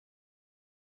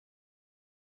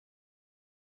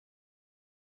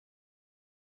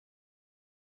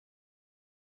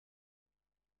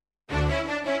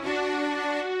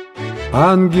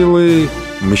Ангелы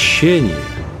мщения.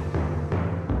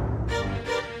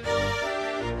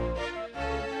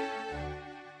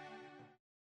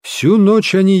 Всю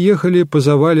ночь они ехали по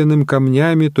заваленным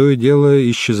камнями, то и дело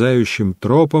исчезающим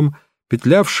тропам,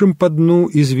 петлявшим по дну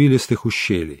извилистых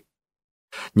ущелий.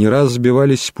 Не раз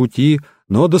сбивались с пути,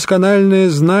 но доскональное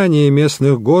знание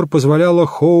местных гор позволяло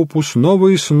Хоупу снова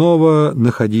и снова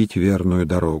находить верную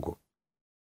дорогу.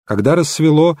 Когда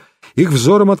рассвело, их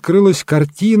взором открылась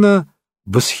картина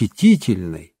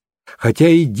восхитительной, хотя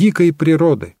и дикой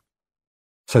природы.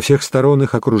 Со всех сторон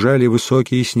их окружали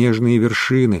высокие снежные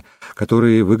вершины,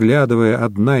 которые, выглядывая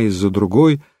одна из-за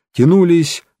другой,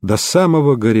 тянулись до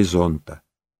самого горизонта.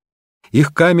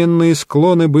 Их каменные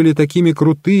склоны были такими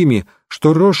крутыми,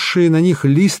 что росшие на них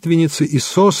лиственницы и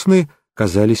сосны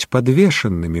казались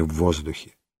подвешенными в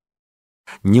воздухе.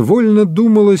 Невольно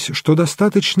думалось, что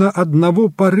достаточно одного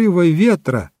порыва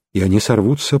ветра, и они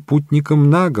сорвутся путникам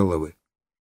на головы.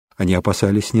 Они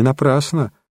опасались не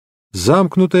напрасно.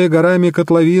 Замкнутая горами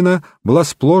котловина была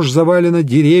сплошь завалена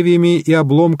деревьями и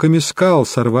обломками скал,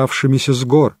 сорвавшимися с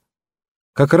гор.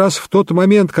 Как раз в тот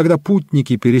момент, когда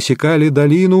путники пересекали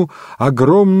долину,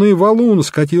 огромный валун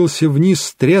скатился вниз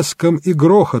с треском и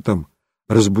грохотом,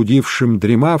 разбудившим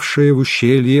дремавшее в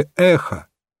ущелье эхо,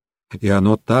 и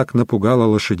оно так напугало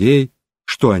лошадей,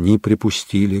 что они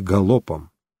припустили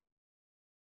галопом.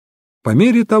 По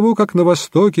мере того, как на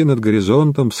востоке над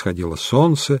горизонтом всходило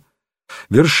солнце,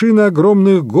 вершины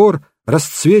огромных гор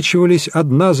расцвечивались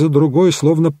одна за другой,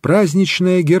 словно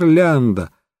праздничная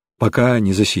гирлянда, пока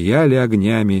не засияли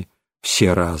огнями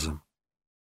все разом.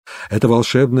 Эта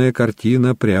волшебная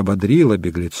картина приободрила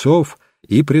беглецов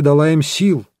и придала им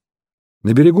сил.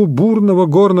 На берегу бурного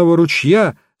горного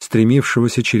ручья,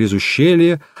 стремившегося через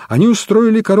ущелье, они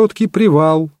устроили короткий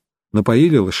привал,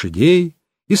 напоили лошадей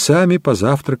и сами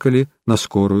позавтракали на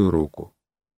скорую руку.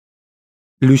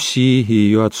 Люси и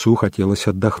ее отцу хотелось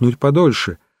отдохнуть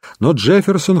подольше, но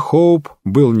Джефферсон Хоуп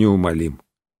был неумолим.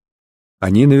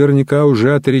 «Они наверняка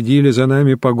уже отрядили за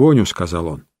нами погоню», — сказал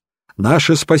он.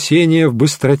 «Наше спасение в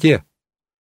быстроте.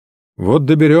 Вот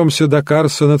доберемся до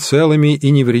Карсона целыми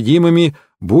и невредимыми,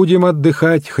 будем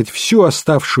отдыхать хоть всю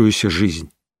оставшуюся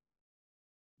жизнь».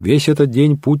 Весь этот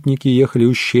день путники ехали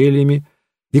ущельями,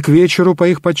 и к вечеру, по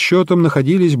их подсчетам,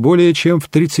 находились более чем в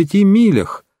 30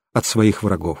 милях от своих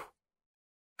врагов.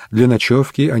 Для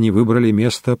ночевки они выбрали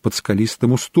место под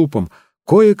скалистым уступом,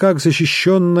 кое-как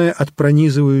защищенное от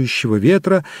пронизывающего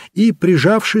ветра, и,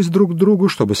 прижавшись друг к другу,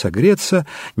 чтобы согреться,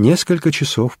 несколько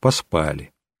часов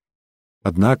поспали.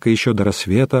 Однако еще до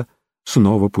рассвета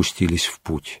снова пустились в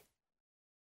путь.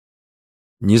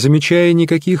 Не замечая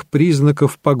никаких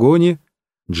признаков погони,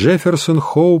 Джефферсон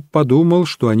Хоуп подумал,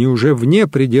 что они уже вне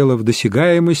пределов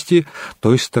досягаемости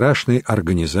той страшной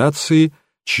организации,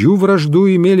 чью вражду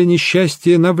имели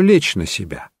несчастье навлечь на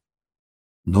себя.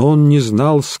 Но он не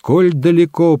знал, сколь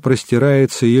далеко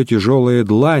простирается ее тяжелая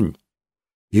длань,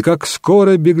 и как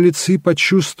скоро беглецы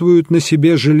почувствуют на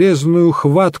себе железную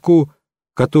хватку,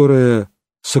 которая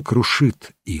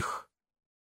сокрушит их.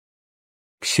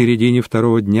 К середине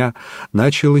второго дня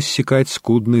начал иссякать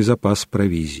скудный запас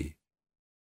провизии.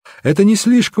 Это не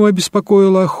слишком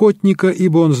обеспокоило охотника,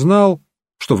 ибо он знал,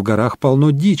 что в горах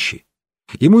полно дичи.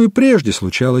 Ему и прежде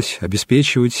случалось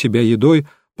обеспечивать себя едой,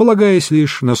 полагаясь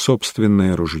лишь на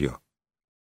собственное ружье.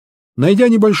 Найдя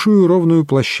небольшую ровную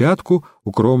площадку,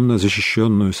 укромно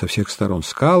защищенную со всех сторон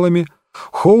скалами,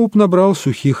 Хоуп набрал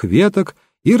сухих веток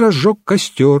и разжег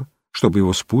костер, чтобы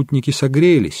его спутники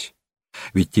согрелись.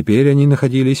 Ведь теперь они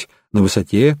находились на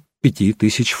высоте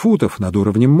 5000 футов над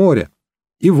уровнем моря,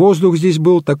 и воздух здесь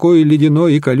был такой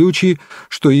ледяной и колючий,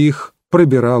 что их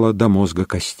пробирало до мозга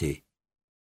костей.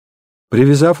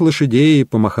 Привязав лошадей и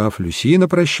помахав Люси на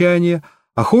прощание,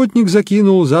 охотник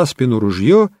закинул за спину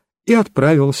ружье и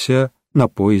отправился на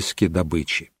поиски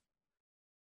добычи.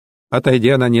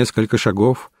 Отойдя на несколько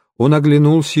шагов, он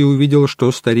оглянулся и увидел,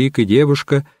 что старик и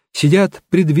девушка сидят,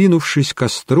 придвинувшись к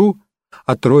костру,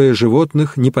 а 3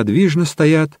 животных неподвижно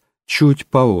стоят чуть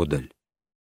поодаль.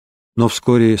 Но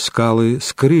вскоре скалы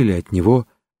скрыли от него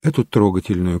эту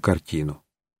трогательную картину.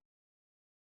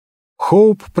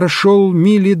 Хоуп прошел 2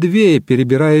 мили,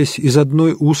 перебираясь из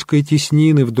одной узкой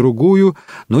теснины в другую,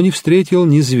 но не встретил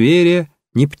ни зверя,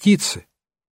 ни птицы.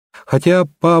 Хотя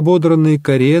по ободранной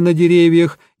коре на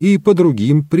деревьях и по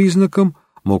другим признакам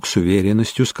мог с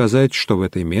уверенностью сказать, что в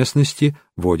этой местности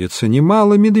водится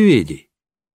немало медведей.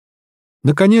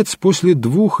 Наконец, после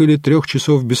 2 или 3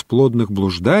 часов бесплодных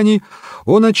блужданий,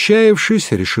 он,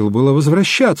 отчаявшись, решил было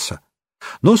возвращаться,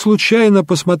 но, случайно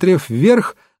посмотрев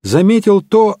вверх, заметил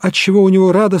то, от чего у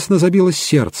него радостно забилось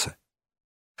сердце.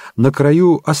 на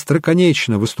краю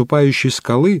остроконечно выступающей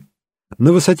скалы,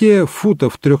 на высоте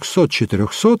футов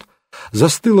 300-400,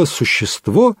 застыло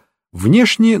существо,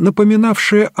 внешне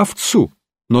напоминавшее овцу,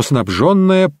 но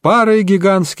снабженное парой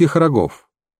гигантских рогов.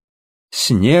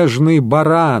 Снежный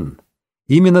баран.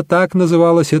 Именно так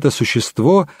называлось это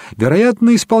существо,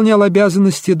 вероятно, исполнял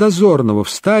обязанности дозорного в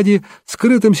стаде,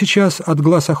 скрытым сейчас от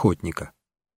глаз охотника.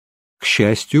 К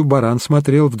счастью, баран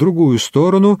смотрел в другую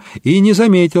сторону и не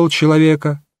заметил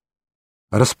человека.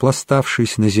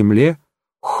 Распластавшись на земле,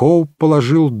 Хоуп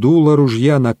положил дуло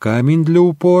ружья на камень для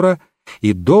упора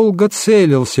и долго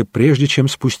целился, прежде чем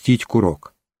спустить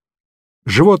курок.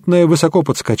 Животное высоко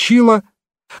подскочило,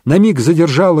 на миг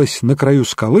задержалось на краю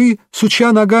скалы,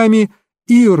 суча ногами,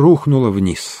 и рухнуло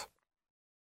вниз.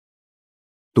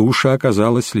 Туша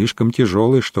оказалась слишком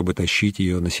тяжелой, чтобы тащить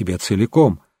ее на себе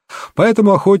целиком,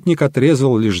 поэтому охотник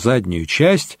отрезал лишь заднюю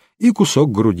часть и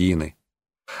кусок грудины.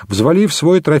 Взвалив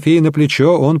свой трофей на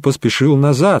плечо, он поспешил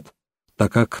назад,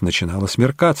 так как начинало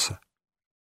смеркаться.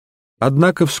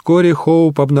 Однако вскоре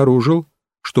Хоуп обнаружил,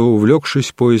 что,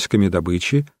 увлекшись поисками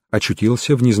добычи,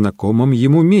 очутился в незнакомом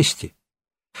ему месте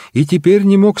и теперь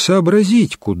не мог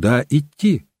сообразить, куда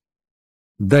идти.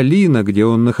 Долина, где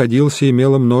он находился,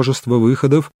 имела множество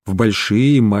выходов в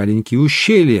большие и маленькие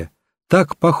ущелья,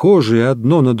 так похожие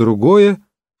одно на другое,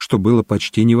 что было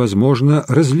почти невозможно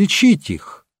различить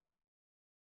их.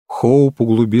 Хоуп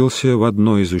углубился в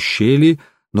одно из ущелий,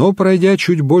 но, пройдя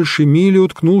чуть больше мили,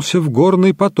 уткнулся в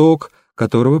горный поток,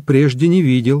 которого прежде не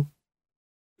видел.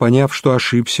 Поняв, что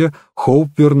ошибся,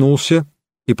 Хоуп вернулся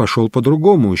и пошел по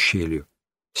другому ущелью,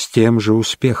 с тем же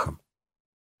успехом.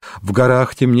 В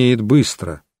горах темнеет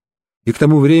быстро, и к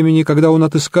тому времени, когда он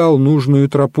отыскал нужную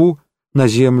тропу, на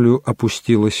землю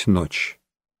опустилась ночь.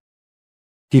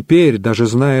 Теперь, даже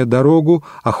зная дорогу,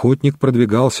 охотник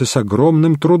продвигался с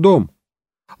огромным трудом.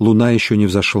 Луна еще не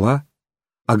взошла,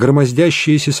 а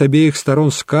громоздящиеся с обеих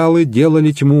сторон скалы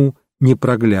делали тьму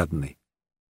непроглядной.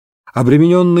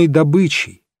 Обремененный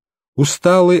добычей,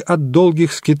 усталый от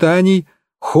долгих скитаний,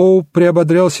 Хоуп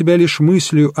приободрял себя лишь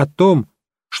мыслью о том,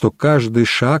 что каждый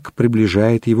шаг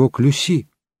приближает его к Люси,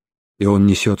 и он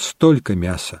несет столько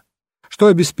мяса, что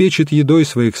обеспечит едой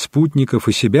своих спутников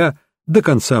и себя до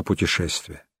конца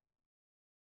путешествия.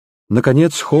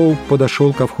 Наконец Хоуп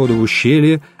подошел ко входу в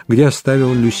ущелье, где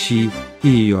оставил Люси и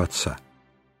ее отца.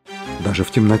 Даже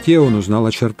в темноте он узнал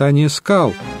очертания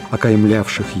скал,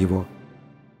 окаймлявших его.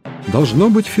 Должно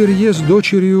быть, Ферье с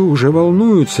дочерью уже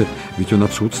волнуются, ведь он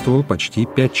отсутствовал почти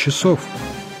 5 часов.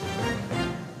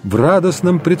 В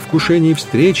радостном предвкушении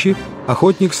встречи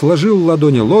охотник сложил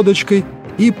ладони лодочкой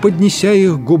и, поднеся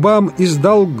их к губам,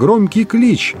 издал громкий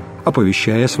клич,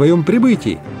 оповещая о своем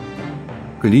прибытии.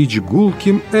 Клич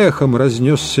гулким эхом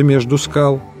разнесся между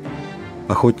скал.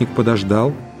 Охотник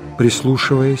подождал,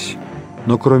 прислушиваясь,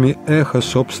 но кроме эха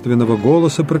собственного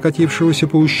голоса, прокатившегося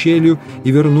по ущелью и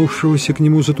вернувшегося к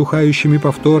нему затухающими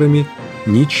повторами,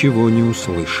 ничего не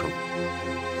услышал.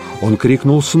 Он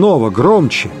крикнул снова,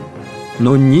 громче,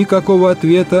 но никакого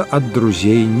ответа от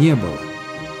друзей не было.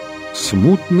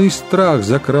 Смутный страх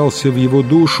закрался в его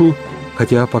душу,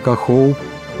 хотя пока Хоуп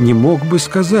не мог бы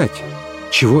сказать,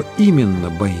 чего именно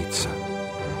боится.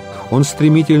 Он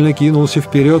стремительно кинулся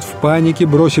вперед в панике,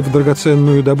 бросив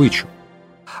драгоценную добычу.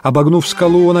 Обогнув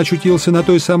скалу, он очутился на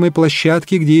той самой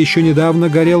площадке, где еще недавно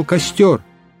горел костер.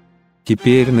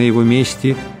 Теперь на его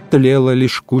месте тлела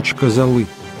лишь кучка золы.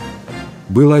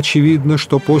 Было очевидно,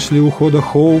 что после ухода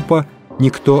Хоупа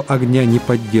никто огня не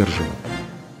поддерживал.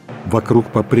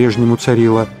 Вокруг по-прежнему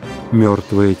царила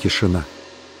мертвая тишина.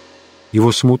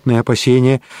 Его смутные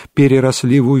опасения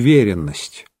переросли в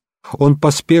уверенность. Он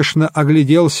поспешно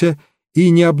огляделся и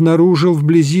не обнаружил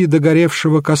вблизи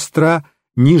догоревшего костра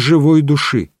ни живой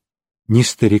души, ни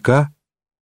старика,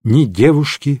 ни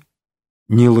девушки,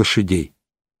 ни лошадей.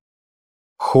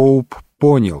 Хоуп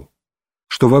понял,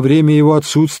 что во время его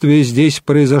отсутствия здесь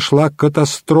произошла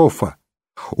катастрофа,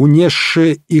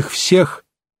 унесшая их всех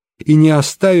и не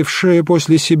оставившая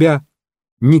после себя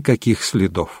никаких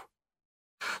следов.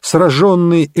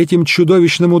 Сраженный этим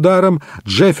чудовищным ударом,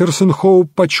 Джефферсон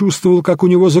Хоуп почувствовал, как у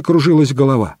него закружилась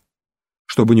голова.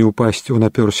 Чтобы не упасть, он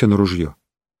оперся на ружье.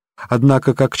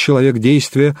 Однако, как человек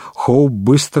действия, Хоуп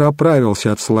быстро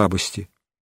оправился от слабости.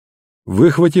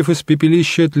 Выхватив из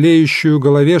пепелища тлеющую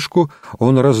головешку,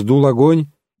 он раздул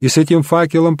огонь и с этим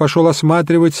факелом пошел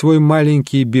осматривать свой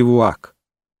маленький бивуак.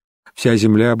 Вся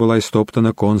земля была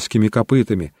истоптана конскими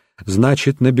копытами.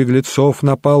 Значит, на беглецов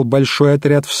напал большой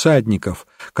отряд всадников,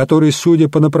 который, судя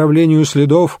по направлению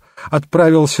следов,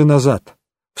 отправился назад,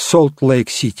 в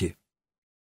Солт-Лейк-Сити.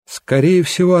 Скорее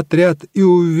всего, отряд и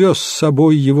увез с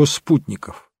собой его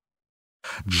спутников.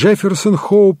 Джефферсон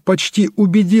Хоуп почти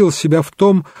убедил себя в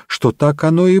том, что так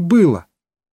оно и было.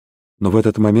 Но в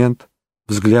этот момент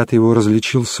взгляд его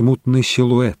различил смутный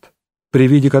силуэт, при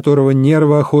виде которого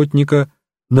нервы охотника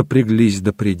напряглись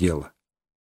до предела.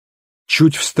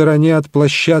 Чуть в стороне от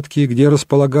площадки, где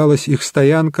располагалась их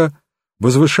стоянка,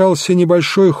 возвышался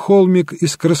небольшой холмик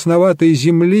из красноватой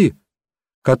земли,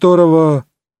 которого,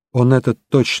 он это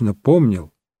точно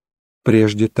помнил,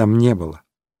 прежде там не было.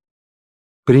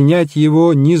 Принять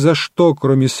его ни за что,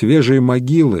 кроме свежей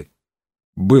могилы,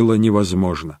 было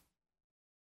невозможно.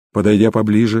 Подойдя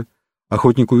поближе,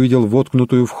 охотник увидел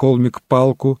воткнутую в холмик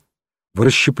палку, в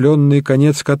расщепленный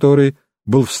конец которой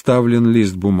был вставлен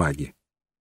лист бумаги.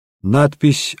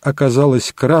 Надпись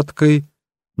оказалась краткой,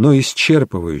 но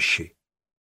исчерпывающей.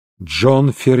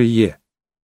 Джон Ферье,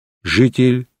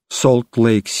 житель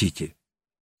Солт-Лейк-Сити,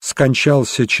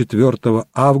 скончался 4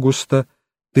 августа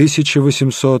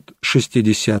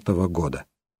 1860 года.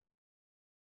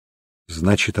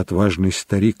 Значит, отважный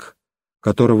старик,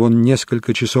 которого он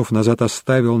несколько часов назад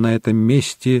оставил на этом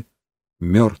месте,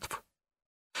 мертв.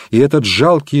 И этот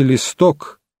жалкий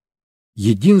листок —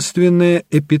 единственная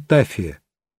эпитафия,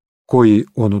 коей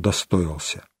он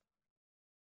удостоился.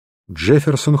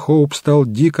 Джефферсон Хоуп стал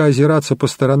дико озираться по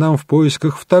сторонам в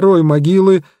поисках второй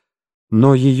могилы,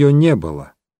 но ее не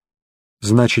было.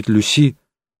 Значит, Люси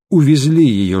увезли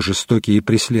ее жестокие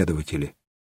преследователи.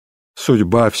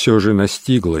 Судьба все же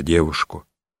настигла девушку.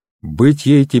 Быть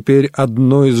ей теперь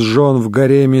одной из жен в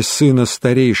гареме сына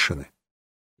старейшины.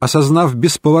 Осознав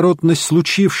бесповоротность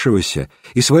случившегося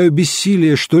и свое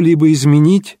бессилие что-либо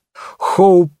изменить,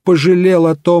 Хоуп пожалел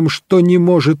о том, что не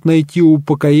может найти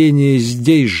упокоение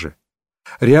здесь же,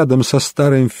 рядом со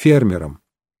старым фермером,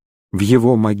 в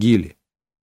его могиле.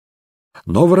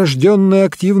 Но врожденная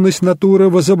активность натуры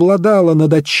возобладала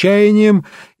над отчаянием,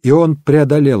 и он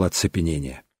преодолел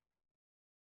оцепенение.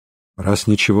 Раз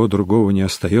ничего другого не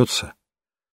остается,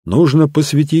 нужно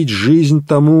посвятить жизнь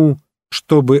тому,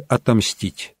 чтобы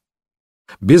отомстить.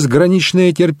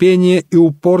 Безграничное терпение и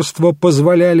упорство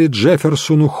позволяли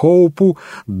Джефферсону Хоупу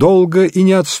долго и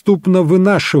неотступно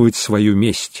вынашивать свою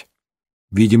месть.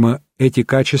 Видимо, эти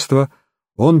качества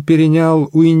он перенял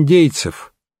у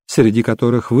индейцев, среди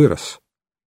которых вырос.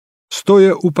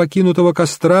 Стоя у покинутого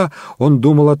костра, он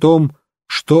думал о том,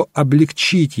 что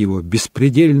облегчить его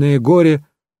беспредельное горе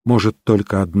может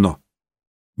только одно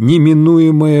 —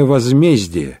 неминуемое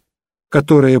возмездие,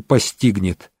 которое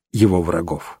постигнет его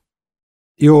врагов.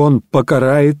 И он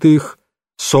покарает их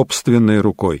собственной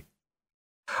рукой.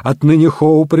 Отныне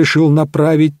Хоуп решил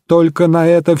направить только на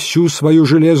это всю свою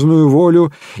железную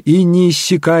волю и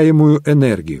неиссякаемую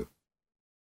энергию.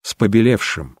 С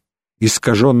побелевшим,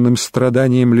 искаженным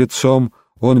страданием лицом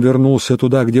он вернулся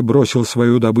туда, где бросил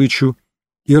свою добычу,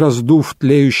 и, раздув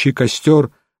тлеющий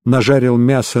костер, нажарил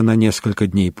мясо на несколько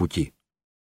дней пути.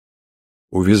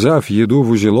 Увязав еду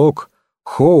в узелок,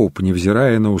 Хоуп,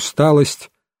 невзирая на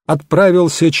усталость,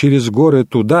 отправился через горы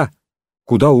туда,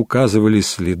 куда указывали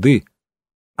следы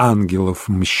ангелов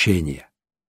мщения.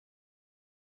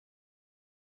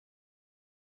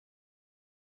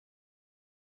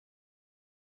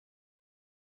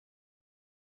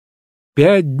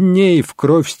 Пять дней в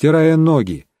кровь стирая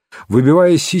ноги,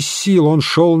 выбиваясь из сил, он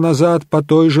шел назад по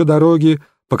той же дороге,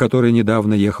 по которой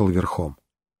недавно ехал верхом.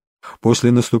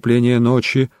 После наступления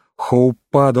ночи Хоуп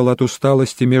падал от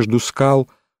усталости между скал,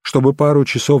 чтобы пару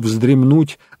часов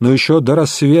вздремнуть, но еще до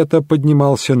рассвета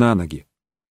поднимался на ноги.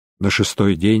 На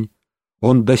 6-й день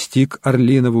он достиг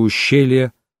Орлиного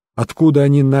ущелья, откуда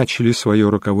они начали свое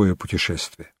роковое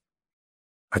путешествие.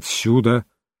 Отсюда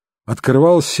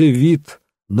открывался вид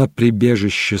на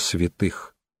прибежище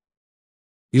святых.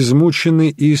 Измученный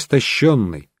и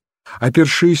истощенный,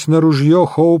 опершись на ружье,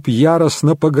 Хоуп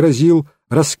яростно погрозил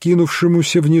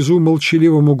раскинувшемуся внизу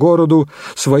молчаливому городу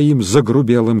своим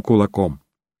загрубелым кулаком.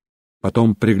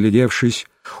 Потом, приглядевшись,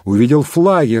 увидел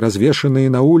флаги, развешанные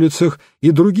на улицах,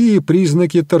 и другие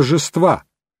признаки торжества.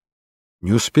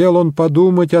 Не успел он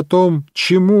подумать о том,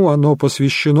 чему оно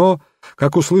посвящено,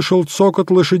 как услышал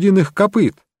цокот лошадиных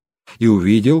копыт и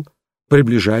увидел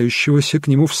приближающегося к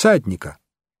нему всадника.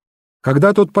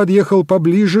 Когда тот подъехал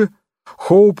поближе,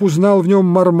 Хоуп узнал в нем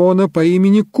мормона по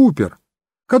имени Купер,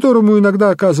 которому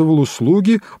иногда оказывал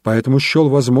услуги, поэтому счел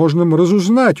возможным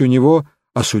разузнать у него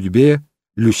о судьбе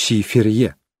Люси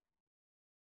Ферье.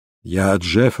 «Я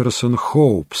Джефферсон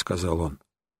Хоуп», — сказал он.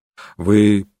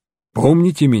 «Вы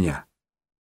помните меня?»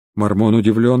 Мормон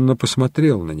удивленно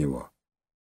посмотрел на него.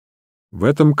 В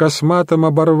этом косматом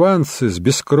оборванце с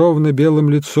бескровно белым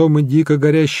лицом и дико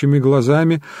горящими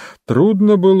глазами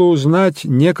трудно было узнать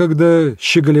некогда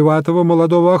щеголеватого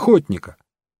молодого охотника.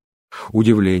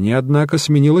 Удивление, однако,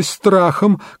 сменилось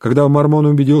страхом, когда Мормон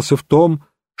убедился в том,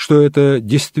 что это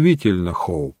действительно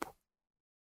Хоуп.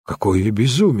 «Какое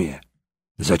безумие!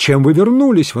 Зачем вы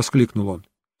вернулись?» — воскликнул он.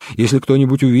 «Если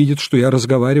кто-нибудь увидит, что я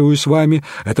разговариваю с вами,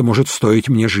 это может стоить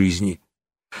мне жизни.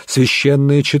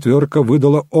 Священная четверка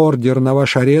выдала ордер на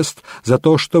ваш арест за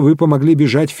то, что вы помогли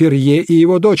бежать Ферье и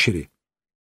его дочери».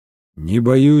 «Не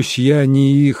боюсь я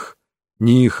ни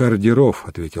их ордеров», —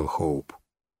 ответил Хоуп.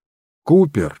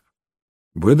 «Купер,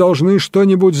 вы должны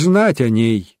что-нибудь знать о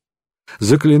ней.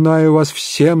 Заклинаю вас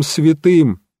всем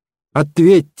святым,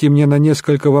 ответьте мне на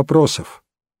несколько вопросов.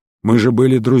 Мы же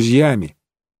были друзьями.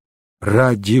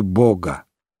 Ради Бога!»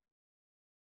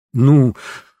 «Ну,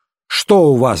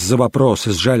 что у вас за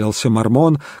вопросы?» — сжалился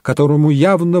Мормон, которому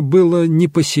явно было не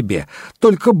по себе.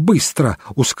 «Только быстро!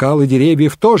 У скал и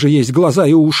деревьев тоже есть глаза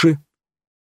и уши!»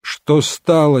 «Что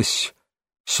сталось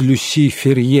с Люси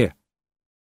Ферье?»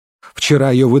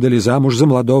 «Вчера ее выдали замуж за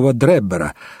молодого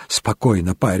Дреббера.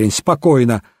 Спокойно, парень,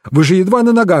 спокойно. Вы же едва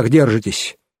на ногах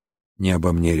держитесь». «Не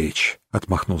обо мне речь», —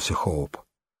 отмахнулся Хоуп.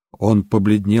 Он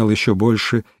побледнел еще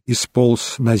больше и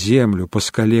сполз на землю, по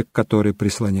скале к которой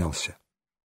прислонялся.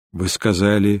 «Вы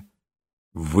сказали,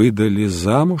 выдали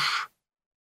замуж?»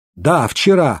 «Да,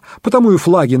 вчера, потому и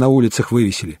флаги на улицах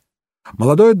вывесили.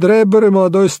 Молодой Дреббер и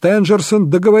молодой Стенджерсон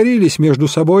договорились между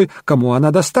собой, кому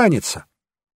она достанется.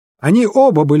 Они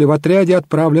оба были в отряде,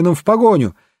 отправленном в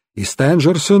погоню, и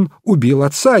Стенджерсон убил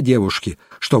отца девушки,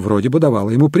 что вроде бы давало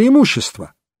ему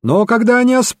преимущество. Но когда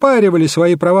они оспаривали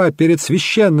свои права перед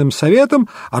священным советом,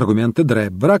 аргументы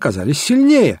Дреббера оказались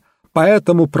сильнее,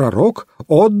 поэтому пророк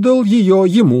отдал ее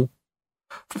ему.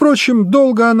 Впрочем,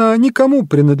 долго она никому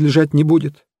принадлежать не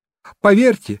будет.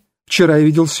 Поверьте, вчера я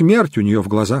видел смерть у нее в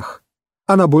глазах.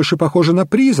 Она больше похожа на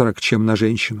призрак, чем на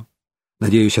женщину.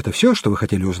 Надеюсь, это все, что вы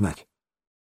хотели узнать?»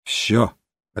 «Все»,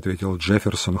 — ответил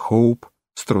Джефферсон Хоуп,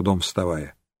 с трудом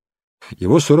вставая.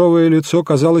 Его суровое лицо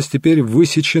казалось теперь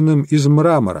высеченным из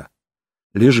мрамора.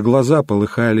 Лишь глаза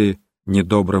полыхали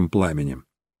недобрым пламенем.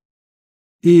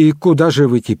 «И куда же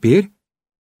вы теперь?»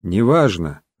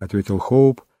 «Неважно», — ответил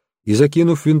Хоуп, и,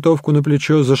 закинув винтовку на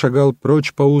плечо, зашагал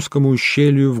прочь по узкому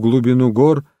ущелью в глубину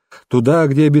гор, туда,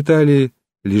 где обитали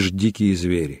лишь дикие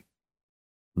звери.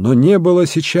 Но не было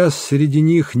сейчас среди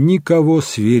них никого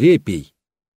свирепей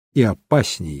и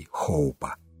опасней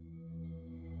Хоупа.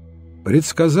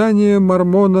 Предсказание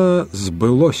Мормона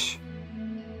сбылось.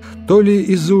 То ли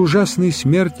из-за ужасной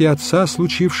смерти отца,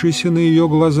 случившейся на ее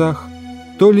глазах,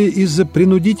 то ли из-за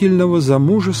принудительного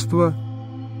замужества,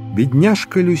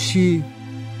 бедняжка Люси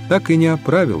так и не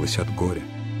оправилась от горя.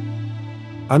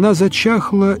 Она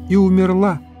зачахла и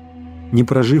умерла, не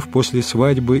прожив после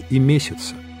свадьбы и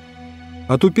месяца.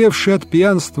 Отупевший от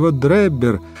пьянства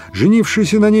Дреббер,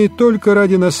 женившийся на ней только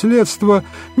ради наследства,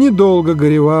 недолго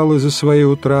горевал из-за своей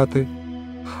утраты.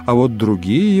 А вот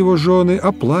другие его жены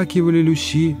оплакивали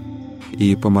Люси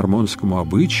и, по мормонскому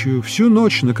обычаю, всю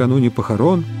ночь накануне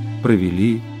похорон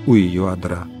провели у ее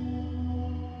одра.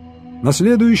 На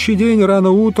следующий день рано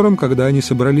утром, когда они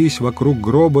собрались вокруг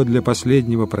гроба для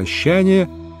последнего прощания,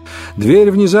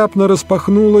 дверь внезапно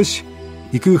распахнулась,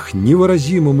 и к их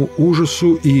невыразимому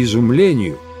ужасу и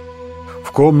изумлению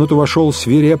в комнату вошел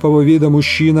свирепого вида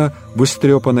мужчина в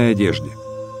истрепанной одежде.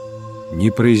 Не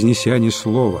произнеся ни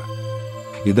слова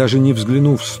и даже не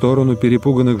взглянув в сторону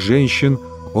перепуганных женщин,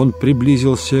 он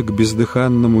приблизился к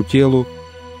бездыханному телу,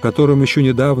 в котором еще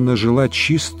недавно жила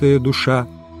чистая душа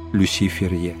Люси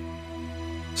Ферье.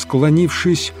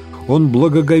 Склонившись, он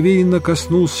благоговейно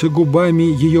коснулся губами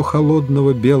ее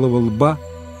холодного белого лба,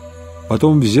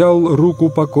 потом взял руку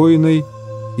покойной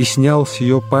и снял с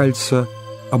ее пальца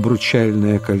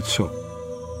обручальное кольцо.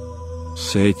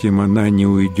 «С этим она не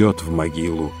уйдет в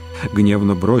могилу», —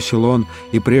 гневно бросил он,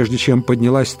 и прежде чем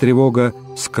поднялась тревога,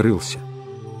 скрылся.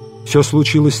 Все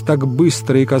случилось так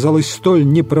быстро и казалось столь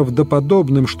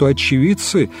неправдоподобным, что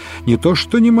очевидцы не то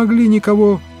что не могли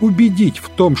никого убедить в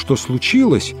том, что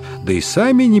случилось, да и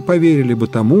сами не поверили бы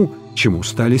тому, чему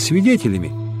стали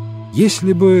свидетелями,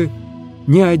 если бы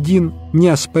не один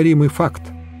неоспоримый факт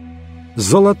 —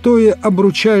 золотое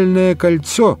обручальное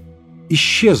кольцо,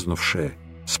 исчезнувшее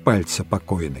с пальца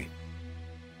покойной.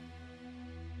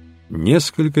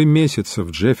 Несколько месяцев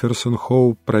Джефферсон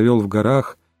Хоуп провел в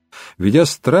горах, ведя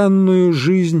странную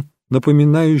жизнь,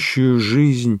 напоминающую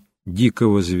жизнь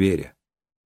дикого зверя.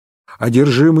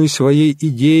 Одержимый своей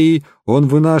идеей, он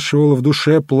вынашивал в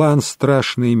душе план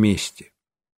страшной мести.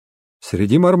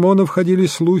 Среди мормонов ходили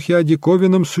слухи о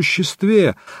диковинном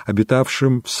существе,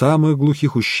 обитавшем в самых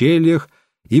глухих ущельях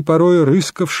и порой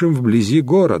рыскавшем вблизи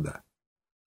города.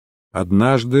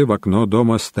 Однажды в окно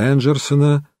дома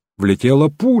Стенджерсона влетела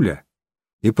пуля,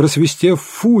 и, просвистев в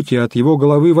футе от его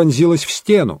головы, вонзилась в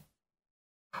стену.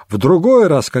 В другой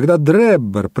раз, когда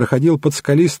Дреббер проходил под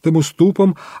скалистым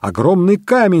уступом, огромный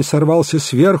камень сорвался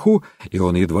сверху, и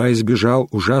он едва избежал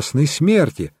ужасной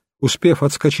смерти, успев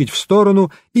отскочить в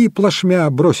сторону и плашмя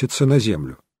броситься на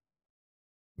землю.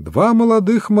 Два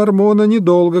молодых мормона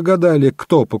недолго гадали,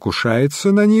 кто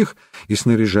покушается на них, и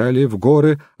снаряжали в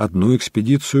горы одну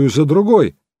экспедицию за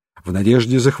другой, в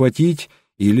надежде захватить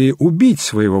или убить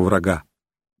своего врага.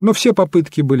 Но все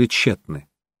попытки были тщетны.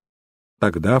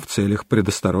 Тогда, в целях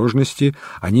предосторожности,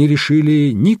 они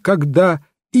решили никогда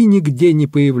и нигде не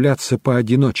появляться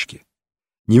поодиночке,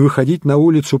 не выходить на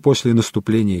улицу после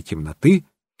наступления темноты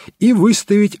и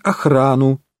выставить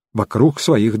охрану вокруг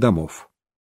своих домов.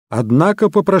 Однако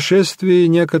по прошествии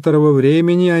некоторого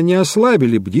времени они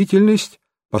ослабили бдительность,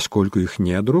 поскольку их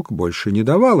недруг больше не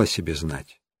давал о себе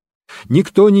знать.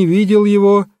 Никто не видел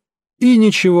его и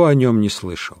ничего о нем не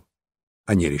слышал.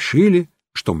 Они решили,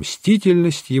 что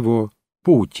мстительность его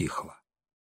поутихла.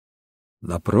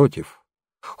 Напротив,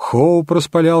 Хоуп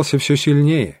распалялся все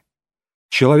сильнее.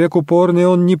 Человек упорный,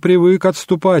 он не привык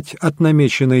отступать от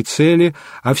намеченной цели,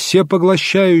 а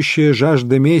всепоглощающая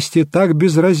жажда мести так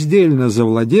безраздельно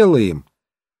завладела им,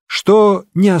 что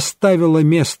не оставила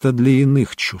места для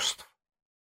иных чувств.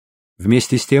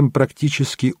 Вместе с тем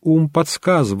практический ум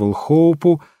подсказывал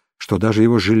Хоупу, что даже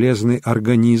его железный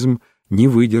организм не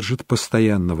выдержит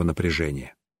постоянного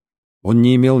напряжения. Он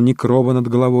не имел ни крова над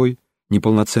головой, ни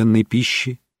полноценной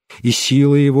пищи, и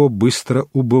силы его быстро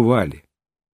убывали.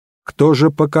 Кто же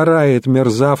покарает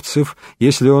мерзавцев,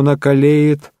 если он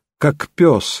околеет, как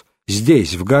пес,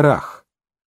 здесь, в горах?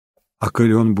 А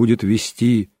коли он будет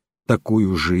вести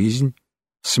такую жизнь,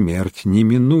 смерть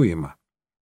неминуема.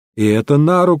 И это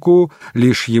на руку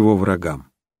лишь его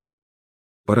врагам.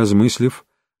 Поразмыслив,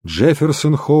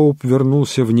 Джефферсон Хоуп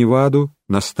вернулся в Неваду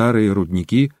на старые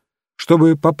рудники,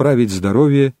 чтобы поправить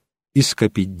здоровье и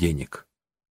скопить денег.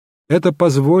 Это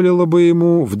позволило бы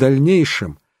ему в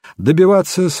дальнейшем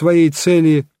добиваться своей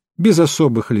цели без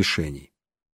особых лишений.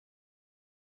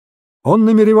 Он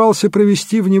намеревался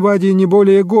провести в Неваде не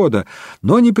более года,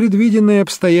 но непредвиденные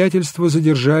обстоятельства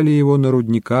задержали его на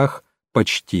рудниках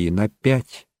почти на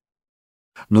 5.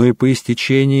 Но и по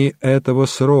истечении этого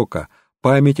срока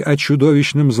память о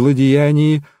чудовищном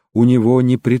злодеянии у него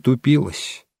не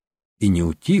притупилась и не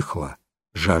утихла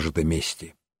жажда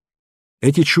мести.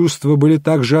 Эти чувства были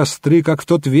так же остры, как в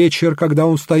тот вечер, когда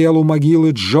он стоял у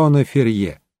могилы Джона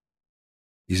Ферье.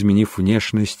 Изменив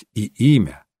внешность и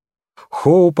имя,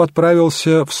 Хоуп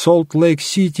отправился в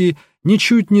Солт-Лейк-Сити,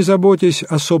 ничуть не заботясь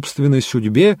о собственной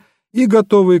судьбе и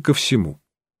готовый ко всему,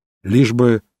 лишь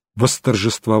бы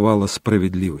восторжествовала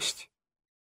справедливость.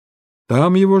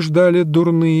 Там его ждали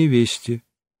дурные вести.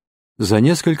 За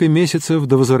несколько месяцев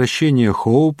до возвращения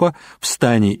Хоупа в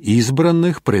стане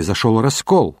избранных произошел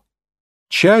раскол.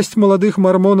 Часть молодых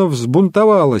мормонов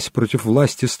взбунтовалась против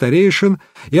власти старейшин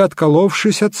и,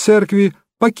 отколовшись от церкви,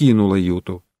 покинула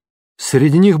Юту.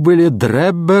 Среди них были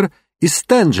Дреббер и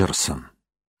Стенджерсон.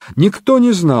 Никто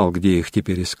не знал, где их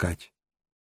теперь искать.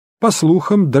 По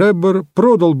слухам, Дреббер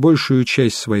продал большую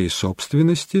часть своей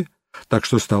собственности, так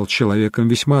что стал человеком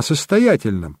весьма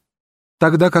состоятельным,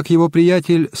 тогда как его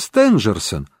приятель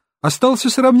Стенджерсон остался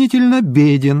сравнительно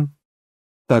беден.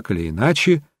 Так или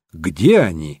иначе, где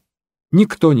они,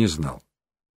 никто не знал.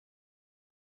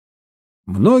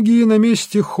 Многие на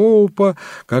месте Хоупа,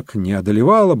 как не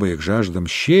одолевала бы их жажда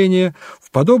мщения,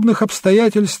 в подобных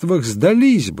обстоятельствах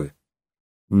сдались бы,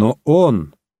 но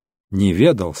он не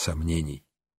ведал сомнений.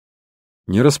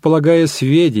 Не располагая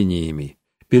сведениями,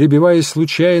 перебиваясь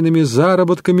случайными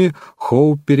заработками,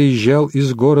 Хоуп переезжал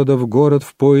из города в город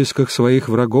в поисках своих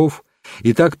врагов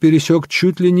и так пересек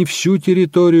чуть ли не всю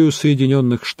территорию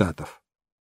Соединенных Штатов.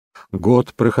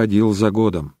 Год проходил за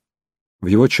годом. В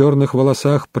его черных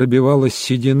волосах пробивалась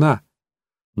седина,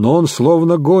 но он,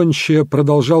 словно гончая,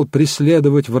 продолжал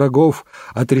преследовать врагов,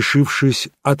 отрешившись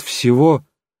от всего,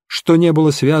 что не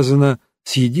было связано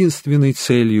с единственной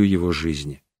целью его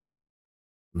жизни.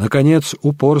 Наконец,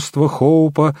 упорство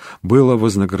Хоупа было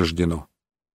вознаграждено.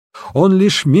 Он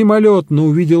лишь мимолетно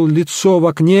увидел лицо в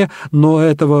окне, но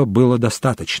этого было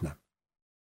достаточно.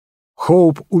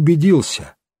 Хоуп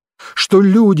убедился, что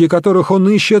люди, которых он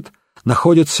ищет,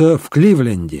 находятся в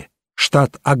Кливленде,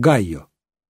 штат Огайо.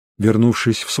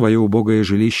 Вернувшись в свое убогое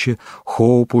жилище,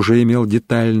 Хоуп уже имел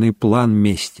детальный план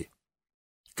мести.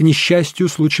 К несчастью,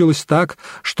 случилось так,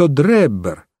 что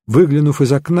Дреббер, выглянув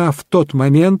из окна в тот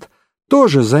момент,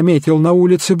 тоже заметил на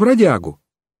улице бродягу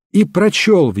и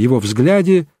прочел в его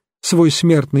взгляде свой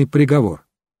смертный приговор.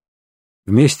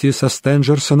 Вместе со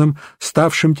Стенджерсоном,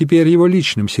 ставшим теперь его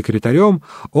личным секретарем,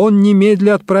 он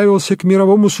немедля отправился к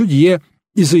мировому судье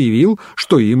и заявил,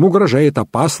 что им угрожает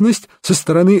опасность со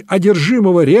стороны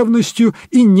одержимого ревностью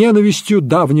и ненавистью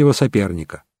давнего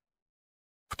соперника.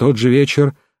 В тот же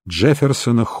вечер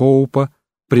Джефферсона Хоупа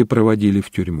припроводили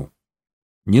в тюрьму.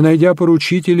 Не найдя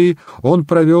поручителей, он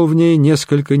провел в ней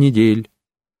несколько недель.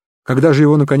 Когда же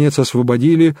его, наконец,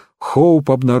 освободили,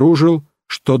 Хоуп обнаружил,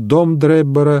 что дом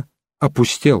Дреббера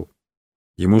опустел.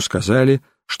 Ему сказали,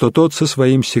 что тот со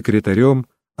своим секретарем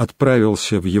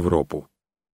отправился в Европу.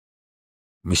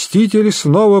 Мститель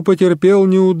снова потерпел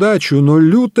неудачу, но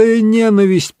лютая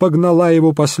ненависть погнала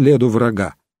его по следу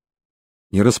врага.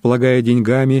 Не располагая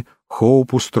деньгами,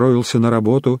 Хоуп устроился на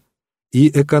работу и,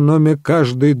 экономя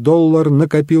каждый доллар,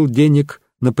 накопил денег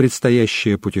на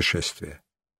предстоящее путешествие.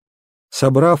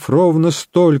 Собрав ровно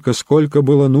столько, сколько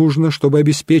было нужно, чтобы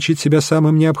обеспечить себя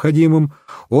самым необходимым,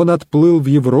 он отплыл в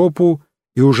Европу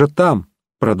и уже там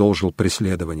продолжил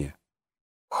преследование.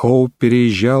 Хоуп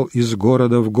переезжал из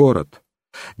города в город,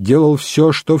 делал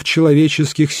все, что в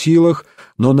человеческих силах,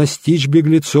 но настичь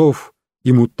беглецов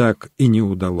ему так и не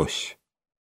удалось.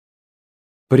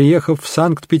 Приехав в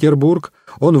Санкт-Петербург,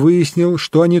 он выяснил,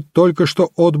 что они только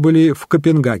что отбыли в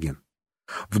Копенгаген.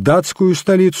 В датскую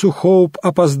столицу Хоуп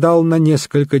опоздал на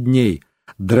несколько дней.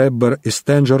 Дреббер и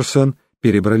Стенджерсон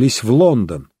перебрались в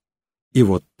Лондон. И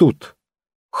вот тут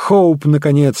Хоуп,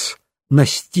 наконец,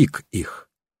 настиг их.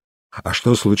 А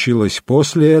что случилось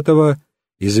после этого,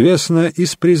 известно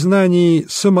из признаний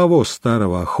самого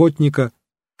старого охотника,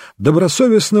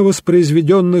 добросовестно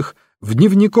воспроизведенных в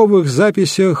дневниковых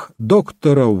записях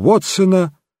доктора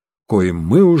Уотсона, коим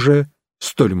мы уже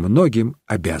столь многим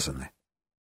обязаны.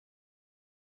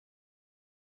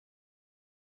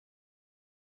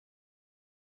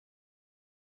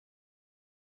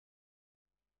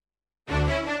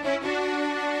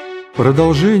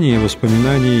 Продолжение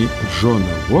воспоминаний Джона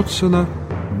Уотсона,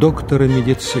 доктора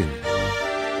медицины.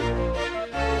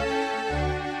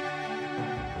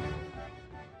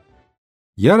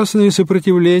 Яростное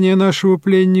сопротивление нашего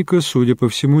пленника, судя по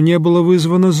всему, не было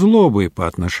вызвано злобой по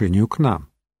отношению к нам.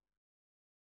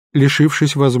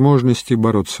 Лишившись возможности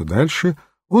бороться дальше,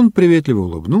 он приветливо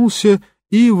улыбнулся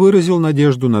и выразил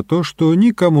надежду на то, что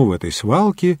никому в этой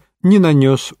свалке не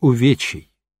нанес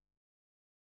увечий.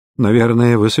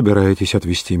 «Наверное, вы собираетесь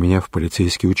отвезти меня в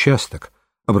полицейский участок»,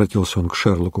 — обратился он к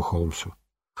Шерлоку Холмсу.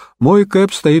 «Мой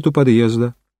кэб стоит у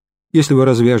подъезда. Если вы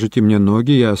развяжете мне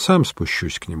ноги, я сам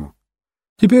спущусь к нему.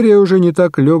 Теперь я уже не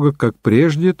так легок, как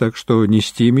прежде, так что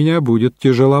нести меня будет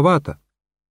тяжеловато».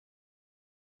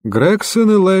 Грегсон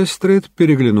и Лестрейд,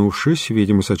 переглянувшись,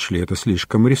 видимо, сочли это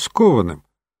слишком рискованным.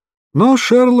 Но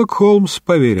Шерлок Холмс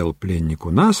поверил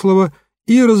пленнику на слово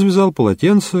и развязал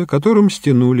полотенце, которым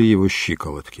стянули его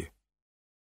щиколотки.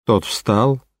 Тот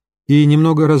встал и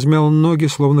немного размял ноги,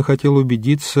 словно хотел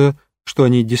убедиться, что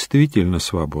они действительно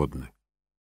свободны.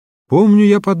 Помню,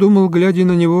 я подумал, глядя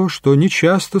на него, что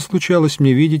нечасто случалось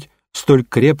мне видеть столь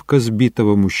крепко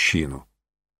сбитого мужчину.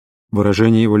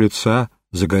 Выражение его лица,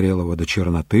 загорелого до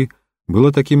черноты,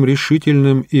 было таким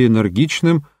решительным и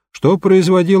энергичным, что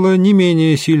производило не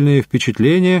менее сильное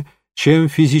впечатление, чем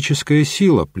физическая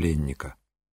сила пленника.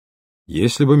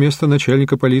 Если бы место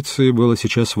начальника полиции было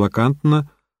сейчас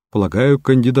вакантно, полагаю,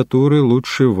 кандидатуры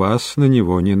лучше вас на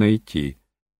него не найти,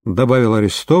 — добавил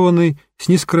арестованный с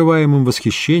нескрываемым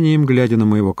восхищением, глядя на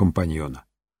моего компаньона.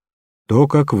 То,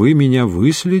 как вы меня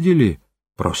выследили,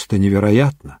 просто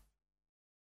невероятно.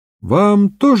 — Вам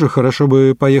тоже хорошо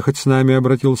бы поехать с нами, —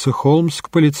 обратился Холмс к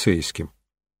полицейским.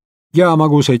 — Я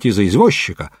могу сойти за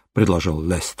извозчика, — предложил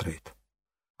Лестрейд.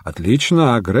 —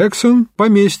 Отлично, а Грегсон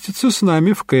поместится с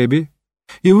нами в кэбе.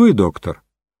 И вы, доктор.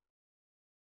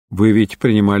 Вы ведь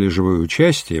принимали живое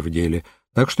участие в деле,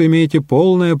 так что имеете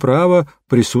полное право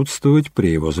присутствовать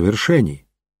при его завершении.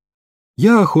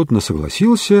 Я охотно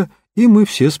согласился, и мы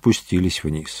все спустились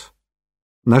вниз.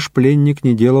 Наш пленник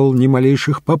не делал ни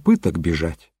малейших попыток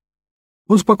бежать.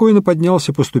 Он спокойно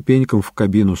поднялся по ступенькам в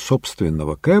кабину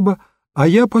собственного кэба, а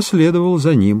я последовал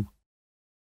за ним.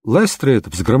 Лестрейд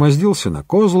взгромоздился на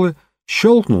козлы,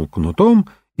 щелкнул кнутом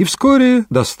и вскоре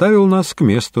доставил нас к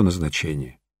месту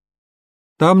назначения.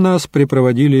 Там нас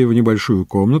припроводили в небольшую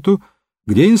комнату,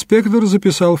 где инспектор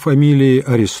записал фамилии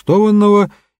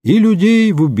арестованного и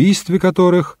людей, в убийстве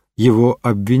которых его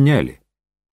обвиняли.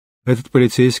 Этот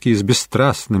полицейский с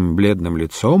бесстрастным бледным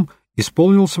лицом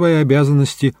исполнил свои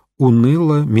обязанности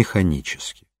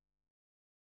уныло-механически.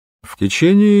 В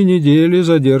течение недели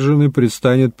задержанный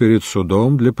предстанет перед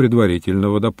судом для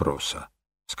предварительного допроса,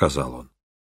 — сказал он.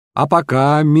 — А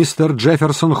пока, мистер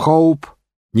Джефферсон Хоуп,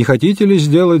 не хотите ли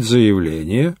сделать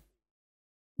заявление?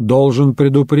 Должен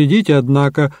предупредить,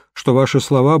 однако, что ваши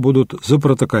слова будут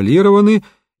запротоколированы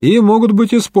и могут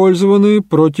быть использованы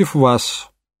против вас».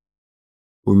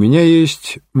 «У меня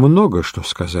есть много что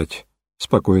сказать», —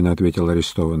 спокойно ответил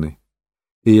арестованный.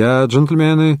 «И я,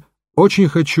 джентльмены, очень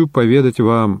хочу поведать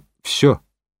вам все».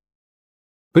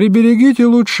 «Приберегите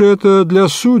лучше это для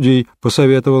судей», —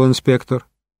 посоветовал инспектор.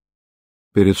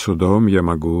 «Перед судом я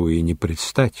могу и не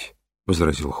предстать», —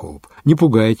 возразил Хоуп. «Не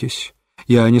пугайтесь,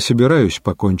 я не собираюсь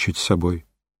покончить с собой».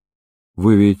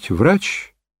 «Вы ведь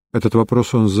врач?» — этот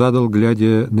вопрос он задал,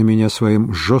 глядя на меня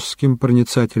своим жестким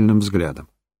проницательным взглядом.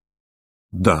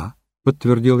 «Да», —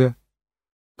 подтвердил я.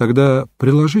 «Тогда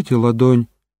приложите ладонь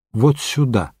вот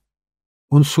сюда».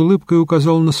 Он с улыбкой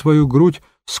указал на свою грудь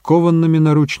скованными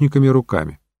наручниками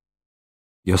руками.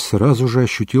 Я сразу же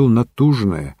ощутил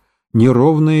натужное,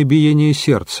 неровное биение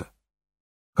сердца.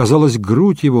 Казалось,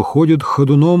 грудь его ходит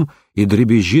ходуном и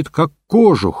дребезжит, как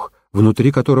кожух,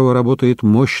 внутри которого работает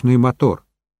мощный мотор.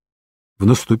 В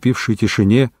наступившей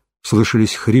тишине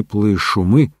слышались хриплые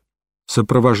шумы,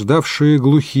 сопровождавшие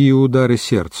глухие удары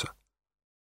сердца.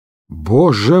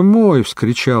 «Боже мой!» —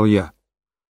 вскричал я.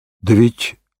 «Да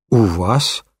ведь у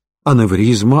вас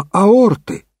аневризма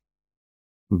аорты!»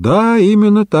 «Да,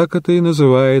 именно так это и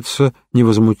называется», —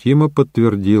 невозмутимо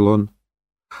подтвердил он.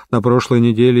 «На прошлой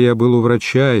неделе я был у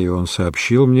врача, и он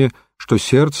сообщил мне, что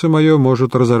сердце мое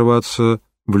может разорваться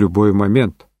в любой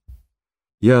момент.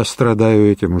 Я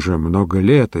страдаю этим уже много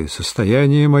лет, и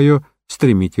состояние мое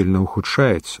стремительно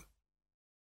ухудшается.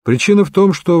 Причина в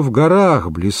том, что в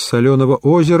горах близ соленого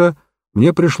озера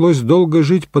мне пришлось долго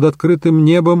жить под открытым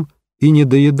небом и не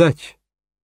доедать.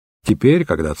 Теперь,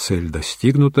 когда цель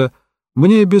достигнута,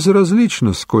 мне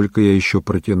безразлично, сколько я еще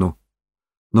протяну.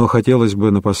 Но хотелось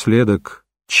бы напоследок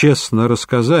честно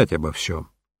рассказать обо всем.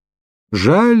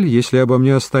 Жаль, если обо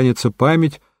мне останется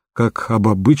память, как об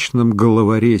обычном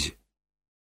головорезе».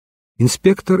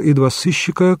 Инспектор и два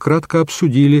сыщика кратко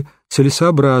обсудили,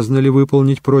 целесообразно ли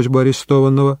выполнить просьбу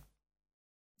арестованного.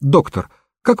 «Доктор,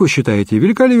 как вы считаете,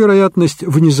 велика ли вероятность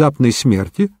внезапной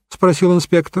смерти?» — спросил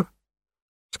инспектор.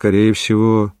 «Скорее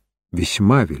всего,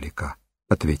 весьма велика», —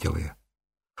 ответил я.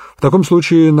 «В таком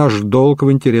случае наш долг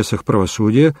в интересах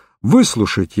правосудия —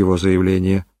 выслушать его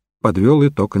заявление», — подвел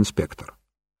итог инспектор.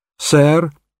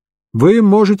 «Сэр, вы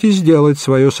можете сделать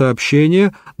свое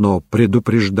сообщение, но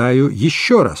предупреждаю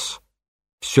еще раз.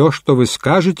 Все, что вы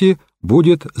скажете,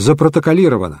 будет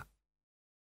запротоколировано».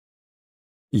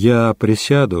 «Я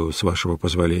присяду, с вашего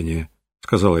позволения», —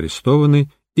 сказал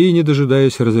арестованный и, не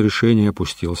дожидаясь разрешения,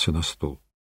 опустился на стул.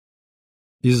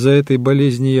 «Из-за этой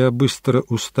болезни я быстро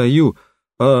устаю,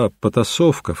 а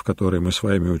потасовка, в которой мы с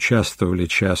вами участвовали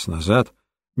час назад,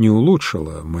 не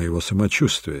улучшила моего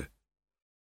самочувствия.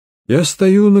 Я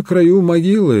стою на краю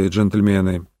могилы,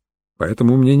 джентльмены,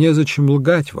 поэтому мне незачем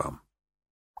лгать вам.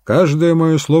 Каждое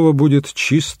мое слово будет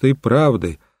чистой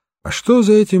правдой, а что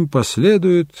за этим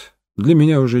последует, для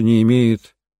меня уже не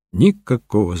имеет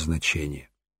никакого значения».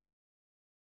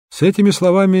 С этими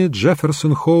словами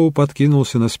Джефферсон Хоуп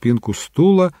откинулся на спинку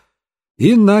стула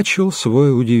и начал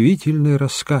свой удивительный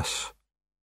рассказ.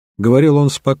 Говорил он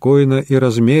спокойно и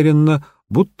размеренно,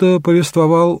 будто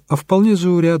повествовал о вполне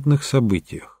заурядных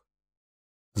событиях.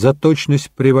 За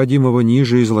точность приводимого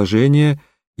ниже изложения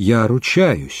я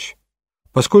ручаюсь,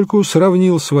 поскольку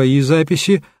сравнил свои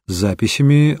записи с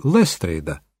записями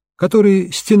Лестрейда,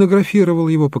 который стенографировал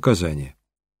его показания.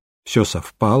 Все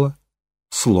совпало,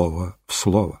 слово в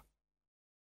слово.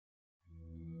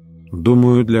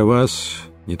 «Думаю, для вас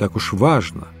не так уж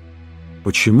важно,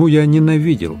 почему я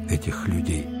ненавидел этих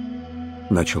людей», —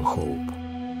 начал Хоуп.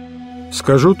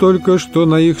 «Скажу только, что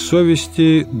на их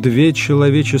совести 2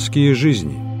 человеческие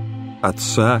жизни —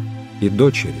 отца и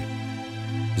дочери.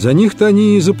 За них-то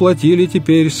они и заплатили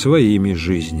теперь своими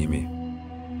жизнями.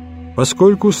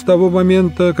 Поскольку с того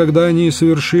момента, когда они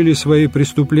совершили свои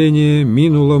преступления,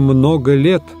 минуло много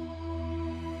лет,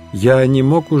 я не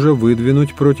мог уже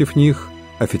выдвинуть против них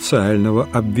официального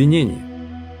обвинения.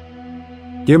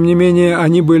 Тем не менее,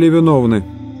 они были виновны.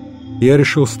 Я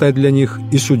решил стать для них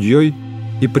и судьей,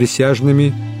 и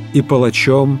присяжными, и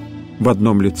палачом в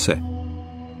одном лице.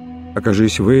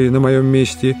 Окажись вы на моем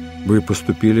месте, вы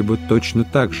поступили бы точно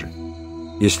так же,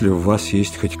 если у вас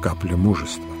есть хоть капля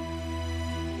мужества.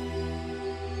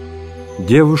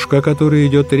 Девушка, о которой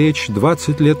идет речь,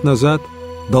 20 лет назад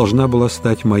должна была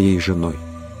стать моей женой.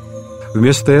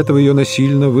 Вместо этого ее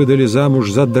насильно выдали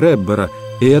замуж за Дреббера,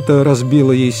 и это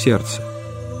разбило ей сердце.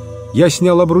 Я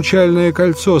снял обручальное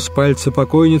кольцо с пальца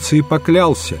покойницы и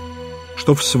поклялся,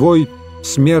 что в свой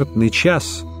смертный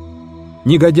час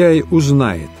негодяй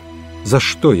узнает, за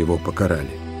что его покарали.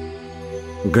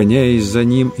 Гоняясь за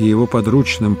ним и его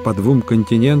подручным по 2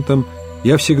 континентам,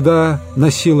 я всегда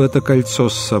носил это кольцо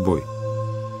с собой.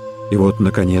 И вот,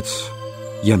 наконец,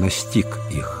 я настиг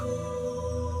их.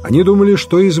 Они думали,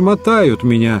 что измотают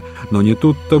меня, но не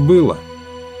тут-то было.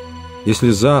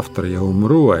 Если завтра я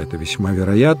умру, а это весьма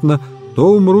вероятно,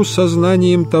 то умру с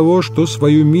сознанием того, что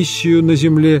свою миссию на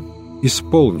земле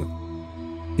исполнил.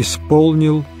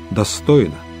 Исполнил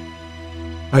достойно.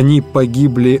 Они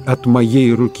погибли от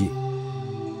моей руки.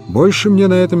 Больше мне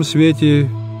на этом свете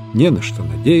не на что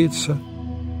надеяться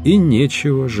и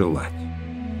нечего желать.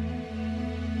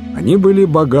 Они были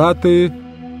богаты,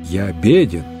 я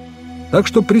беден, так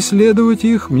что преследовать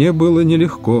их мне было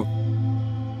нелегко.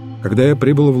 Когда я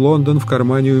прибыл в Лондон, в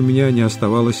кармане у меня не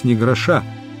оставалось ни гроша.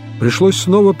 Пришлось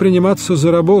снова приниматься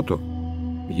за работу.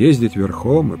 Ездить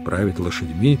верхом и править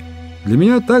лошадьми для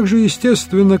меня так же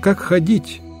естественно, как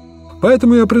ходить.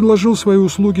 Поэтому я предложил свои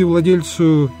услуги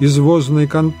владельцу извозной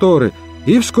конторы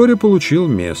и вскоре получил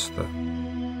место.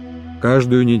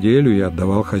 Каждую неделю я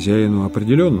отдавал хозяину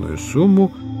определенную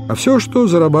сумму, а все, что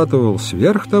зарабатывал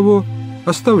сверх того,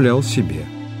 оставлял себе.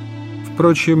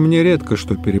 Впрочем, мне редко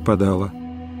что перепадало.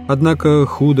 Однако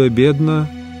худо-бедно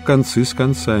концы с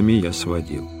концами я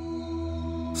сводил.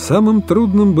 Самым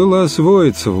трудным было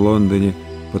освоиться в Лондоне,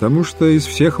 потому что из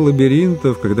всех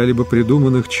лабиринтов, когда-либо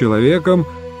придуманных человеком,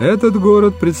 этот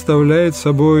город представляет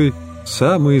собой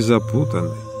самый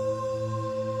запутанный.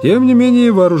 Тем не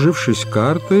менее, вооружившись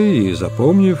картой и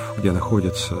запомнив, где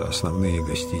находятся основные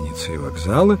гостиницы и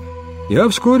вокзалы, я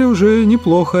вскоре уже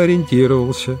неплохо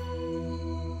ориентировался.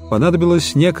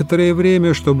 Понадобилось некоторое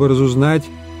время, чтобы разузнать,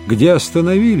 где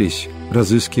остановились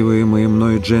разыскиваемые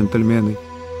мною джентльмены.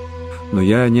 Но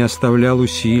я не оставлял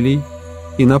усилий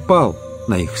и напал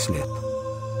на их след.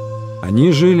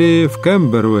 Они жили в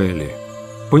Кэмбервелле,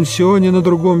 в пансионе на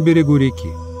другом берегу реки.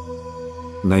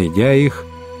 Найдя их,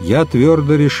 я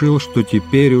твердо решил, что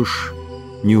теперь уж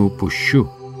не упущу.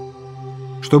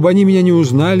 Чтобы они меня не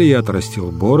узнали, я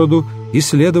отрастил бороду и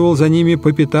следовал за ними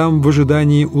по пятам в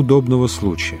ожидании удобного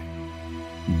случая.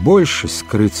 Больше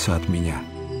скрыться от меня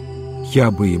я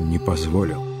бы им не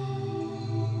позволил.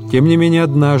 Тем не менее,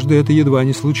 однажды это едва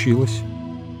не случилось.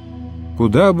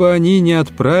 Куда бы они ни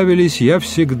отправились, я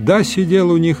всегда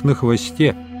сидел у них на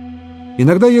хвосте.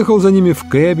 Иногда ехал за ними в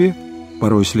кэбе,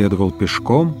 порой следовал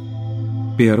пешком.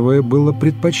 Первое было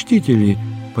предпочтительней,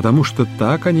 потому что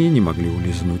так они не могли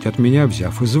улизнуть от меня,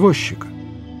 взяв извозчика.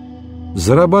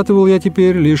 Зарабатывал я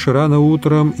теперь лишь рано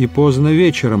утром и поздно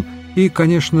вечером и,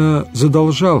 конечно,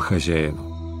 задолжал хозяину.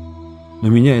 Но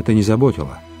меня это не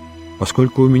заботило,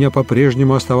 поскольку у меня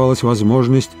по-прежнему оставалась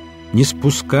возможность не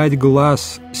спускать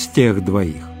глаз с тех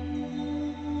двоих.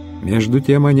 Между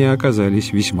тем они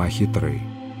оказались весьма хитры.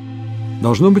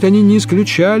 Должно быть, они не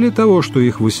исключали того, что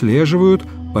их выслеживают,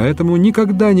 поэтому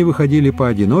никогда не выходили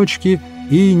поодиночке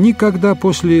и никогда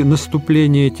после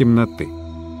наступления темноты.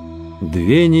 2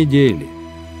 недели.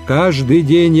 Каждый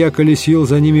день я колесил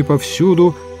за ними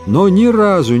повсюду, но ни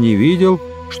разу не видел,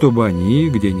 чтобы они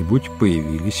где-нибудь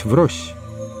появились врозь.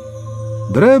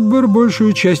 Дреббер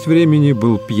большую часть времени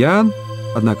был пьян,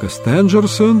 однако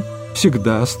Стенджерсон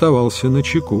всегда оставался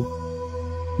начеку.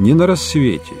 Ни на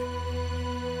рассвете,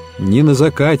 ни на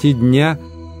закате дня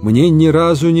мне ни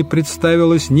разу не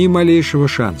представилось ни малейшего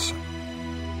шанса.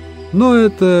 Но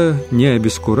это не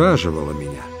обескураживало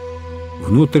меня.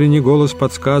 Внутренний голос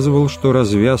подсказывал, что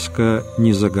развязка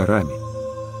не за горами.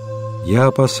 Я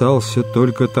опасался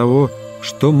только того,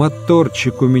 что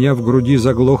моторчик у меня в груди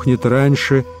заглохнет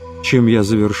раньше, чем я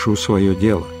завершу свое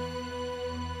дело.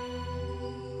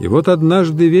 И вот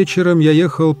однажды вечером я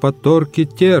ехал по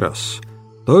Торки-Террас,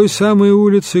 той самой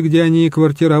улице, где они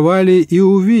квартировали, и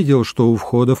увидел, что у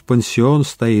входа в пансион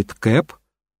стоит кэб,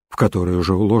 в который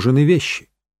уже уложены вещи.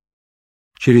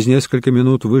 Через несколько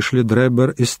минут вышли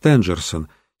Дреббер и Стенджерсон,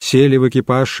 сели в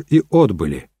экипаж и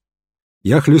отбыли.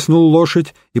 Я хлестнул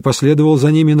лошадь и последовал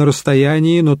за ними на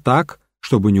расстоянии, но так,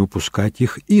 чтобы не упускать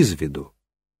их из виду.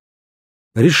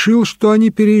 Решил, что они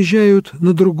переезжают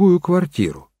на другую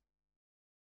квартиру.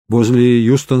 Возле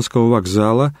Юстонского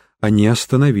вокзала они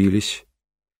остановились.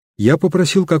 Я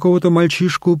попросил какого-то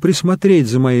мальчишку присмотреть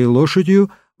за моей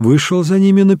лошадью, вышел за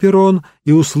ними на перрон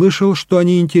и услышал, что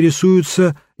они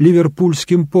интересуются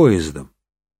ливерпульским поездом.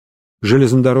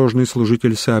 Железнодорожный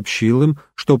служитель сообщил им,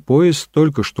 что поезд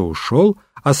только что ушел,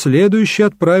 а следующий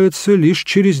отправится лишь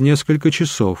через несколько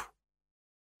часов.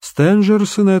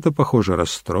 Стенджерсона это, похоже,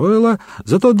 расстроило,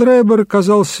 зато Дреббер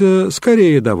казался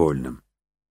скорее довольным.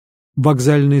 В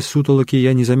вокзальной сутолоке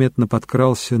я незаметно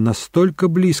подкрался настолько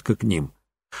близко к ним,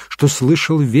 что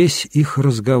слышал весь их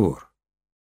разговор.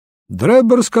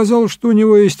 Дреббер сказал, что у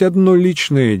него есть одно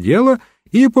личное дело,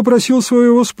 и попросил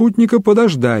своего спутника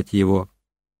подождать его.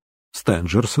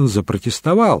 Стенджерсон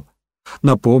запротестовал,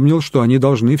 напомнил, что они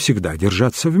должны всегда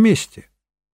держаться вместе.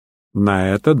 На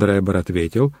это Дреббер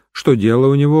ответил, что дело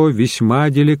у него весьма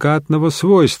деликатного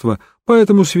свойства,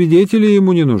 поэтому свидетели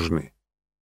ему не нужны.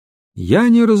 Я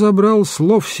не разобрал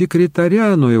слов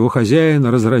секретаря, но его хозяин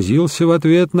разразился в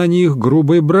ответ на них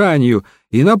грубой бранью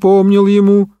и напомнил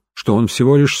ему, что он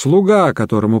всего лишь слуга,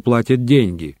 которому платят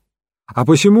деньги, а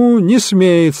посему не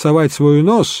смеет совать свой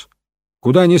нос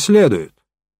куда не следует.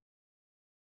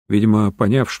 Видимо,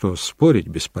 поняв, что спорить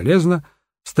бесполезно,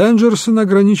 Стенджерсон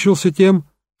ограничился тем,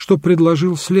 что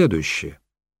предложил следующее.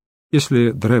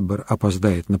 Если Дреббер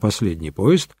опоздает на последний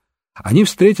поезд, они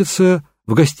встретятся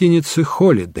в гостинице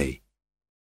 «Холидей».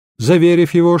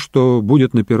 Заверив его, что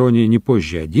будет на перроне не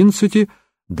позже 11,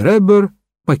 Дреббер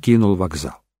покинул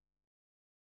вокзал.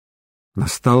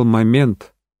 Настал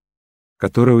момент,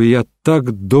 которого я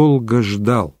так долго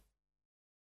ждал.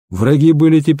 Враги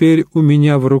были теперь у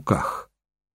меня в руках.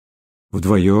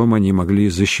 Вдвоем они могли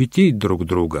защитить друг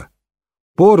друга.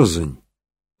 Порознь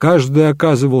каждый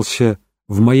оказывался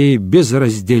в моей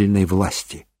безраздельной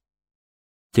власти.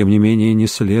 Тем не менее, не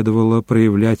следовало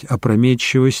проявлять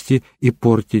опрометчивости и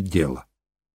портить дело.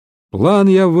 План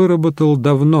я выработал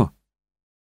давно.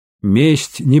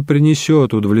 Месть не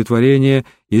принесет удовлетворения,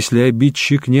 если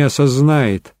обидчик не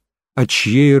осознает, от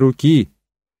чьей руки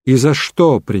и за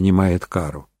что принимает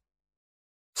кару.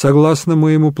 Согласно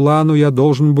моему плану, я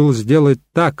должен был сделать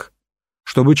так,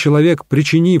 чтобы человек,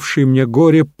 причинивший мне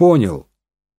горе, понял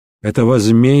 — это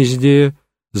возмездие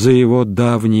за его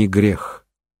давний грех.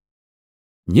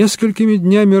 Несколькими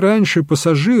днями раньше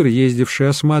пассажир, ездивший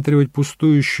осматривать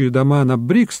пустующие дома на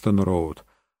Брикстон-роуд,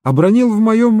 обронил в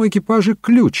моем экипаже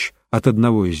ключ от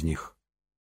одного из них.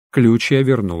 Ключ я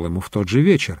вернул ему в тот же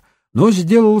вечер, но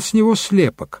сделал с него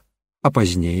слепок, а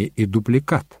позднее и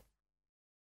дубликат.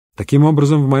 Таким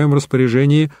образом, в моем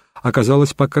распоряжении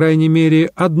оказалось по крайней мере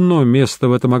одно место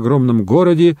в этом огромном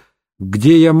городе,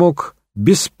 где я мог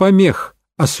без помех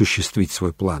осуществить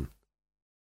свой план.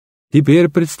 Теперь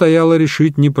предстояло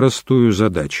решить непростую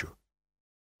задачу.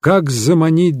 Как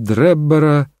заманить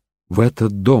Дреббера в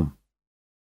этот дом?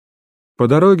 По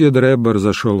дороге Дреббер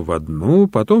зашел в одну,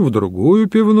 потом в другую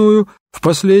пивную, в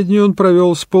последнюю он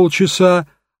провел с полчаса,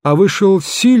 а вышел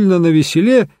сильно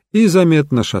навеселе и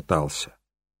заметно шатался.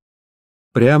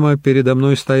 Прямо передо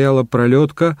мной стояла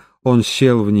пролетка, он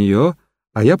сел в нее,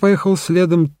 а я поехал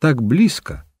следом так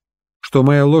близко, что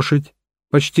моя лошадь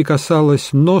почти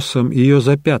касалась носом ее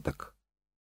запяток.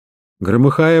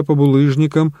 Громыхая по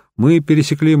булыжникам, мы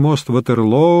пересекли мост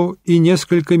Ватерлоо и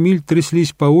несколько миль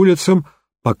тряслись по улицам,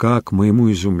 пока, к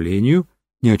моему изумлению,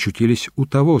 не очутились у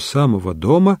того самого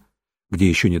дома, где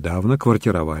еще недавно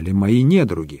квартировали мои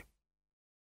недруги.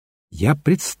 Я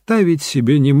представить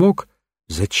себе не мог,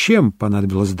 зачем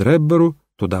понадобилось Дребберу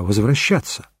туда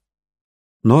возвращаться.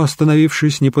 Но,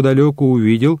 остановившись неподалеку,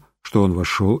 увидел, что он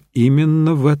вошел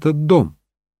именно в этот дом.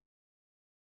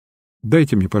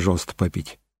 «Дайте мне, пожалуйста,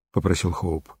 попить», — попросил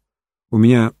Хоуп. «У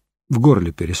меня в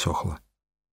горле пересохло».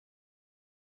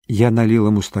 Я налил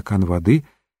ему стакан воды,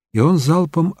 и он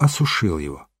залпом осушил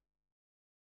его.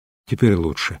 «Теперь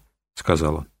лучше», —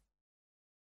 сказал он.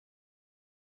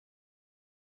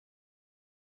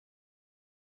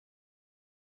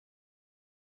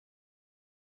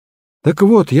 Так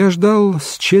вот, я ждал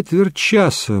с четверть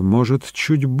часа, может,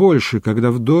 чуть больше,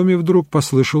 когда в доме вдруг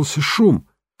послышался шум,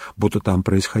 будто там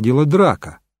происходила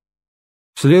драка.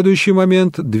 В следующий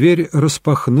момент дверь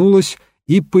распахнулась,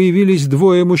 и появились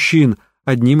двое мужчин.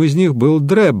 Одним из них был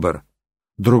Дреббер.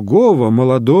 Другого,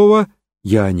 молодого,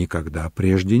 я никогда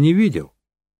прежде не видел.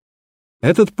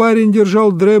 Этот парень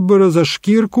держал Дреббера за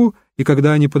шкирку, и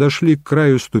когда они подошли к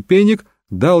краю ступенек,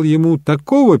 дал ему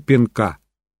такого пинка,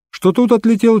 что тут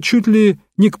отлетел чуть ли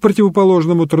не к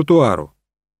противоположному тротуару.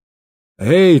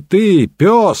 «Эй, ты,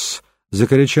 пес!» —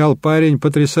 закричал парень,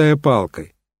 потрясая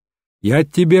палкой. «Я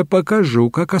тебе покажу,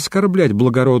 как оскорблять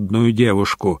благородную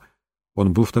девушку!»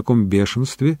 Он был в таком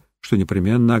бешенстве, что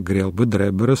непременно огрел бы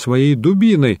Дреббера своей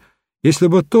дубиной, если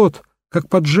бы тот, как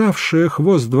поджавшая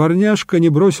хвост дворняжка, не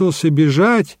бросился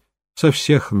бежать со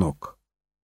всех ног.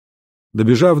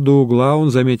 Добежав до угла, он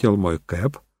заметил мой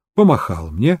кэб,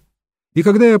 помахал мне, и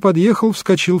когда я подъехал,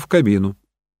 вскочил в кабину.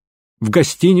 «В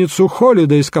гостиницу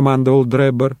Холидей!» — скомандовал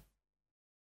Дреббер.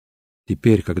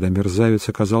 Теперь, когда мерзавец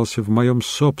оказался в моем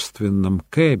собственном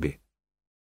кэбе,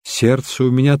 сердце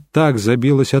у меня так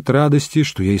забилось от радости,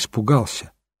 что я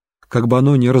испугался, как бы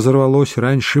оно не разорвалось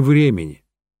раньше времени.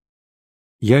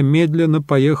 Я медленно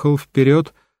поехал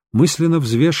вперед мысленно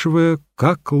взвешивая,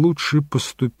 как лучше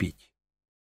поступить.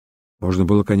 Можно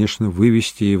было, конечно,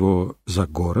 вывести его за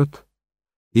город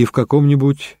и в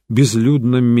каком-нибудь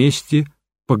безлюдном месте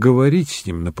поговорить с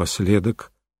ним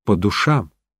напоследок по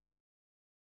душам.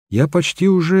 Я почти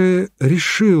уже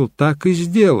решил так и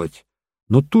сделать,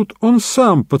 но тут он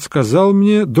сам подсказал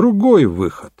мне другой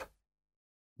выход.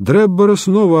 Дреббера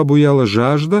снова обуяла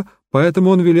жажда, поэтому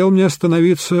он велел мне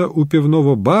остановиться у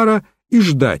пивного бара и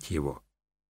ждать его.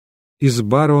 Из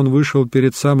бара он вышел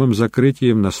перед самым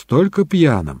закрытием настолько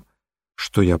пьяным,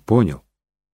 что я понял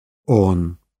 —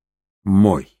 он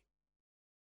мой.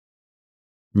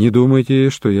 Не думайте,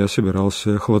 что я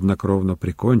собирался хладнокровно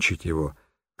прикончить его,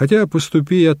 хотя,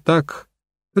 поступи я так,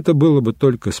 это было бы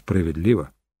только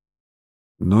справедливо.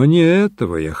 Но не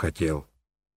этого я хотел.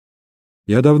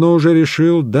 Я давно уже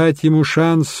решил дать ему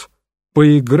шанс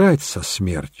поиграть со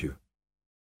смертью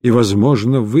и,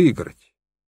 возможно, выиграть.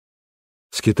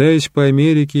 Скитаясь по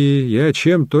Америке, я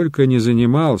чем только не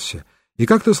занимался и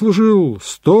как-то служил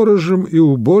сторожем и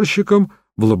уборщиком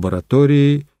в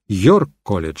лаборатории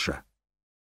Йорк-колледжа.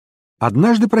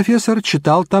 Однажды профессор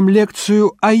читал там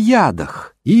лекцию о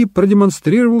ядах и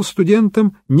продемонстрировал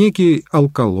студентам некий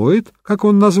алкалоид, как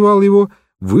он назвал его,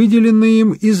 выделенный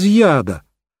им из яда,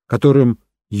 которым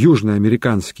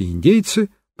южноамериканские индейцы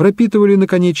пропитывали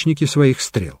наконечники своих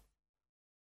стрел.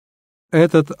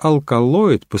 Этот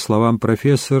алкалоид, по словам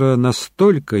профессора,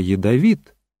 настолько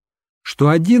ядовит, что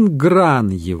 1 гран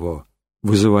его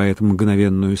вызывает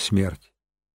мгновенную смерть.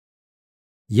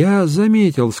 Я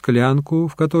заметил склянку,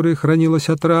 в которой хранилась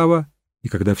отрава, и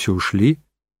когда все ушли,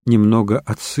 немного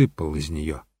отсыпал из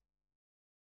нее.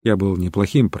 Я был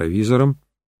неплохим провизором,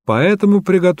 поэтому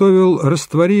приготовил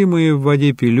растворимые в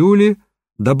воде пилюли,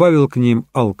 добавил к ним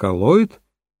алкалоид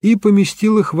и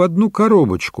поместил их в одну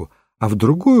коробочку, а в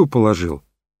другую положил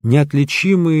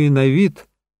неотличимые на вид,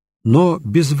 но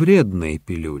безвредные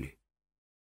пилюли.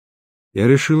 Я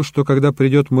решил, что когда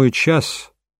придет мой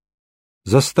час,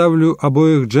 заставлю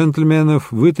обоих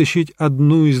джентльменов вытащить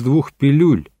одну из 2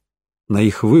 пилюль на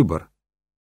их выбор,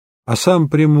 а сам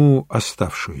приму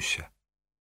оставшуюся.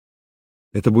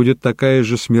 Это будет такая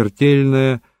же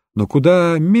смертельная, но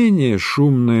куда менее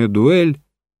шумная дуэль,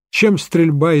 чем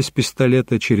стрельба из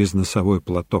пистолета через носовой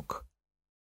платок.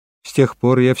 С тех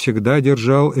пор я всегда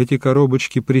держал эти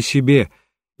коробочки при себе,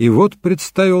 и вот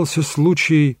представился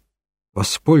случай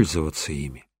воспользоваться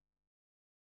ими.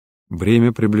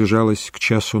 Время приближалось к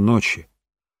часу ночи,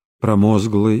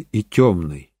 промозглый и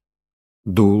темный.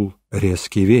 Дул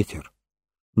резкий ветер.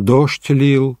 Дождь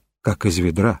лил, как из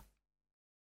ведра.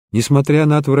 Несмотря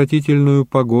на отвратительную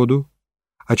погоду,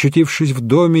 очутившись в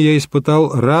доме, я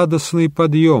испытал радостный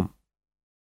подъем.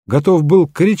 Готов был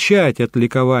кричать от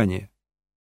ликования.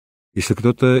 Если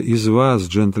кто-то из вас,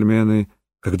 джентльмены,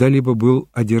 когда-либо был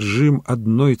одержим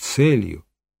одной целью,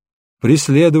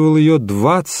 преследовал ее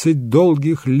 20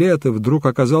 долгих лет и вдруг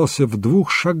оказался в 2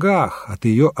 шагах от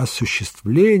ее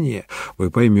осуществления, вы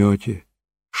поймете,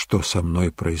 что со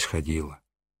мной происходило.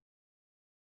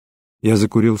 Я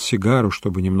закурил сигару,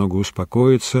 чтобы немного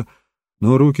успокоиться,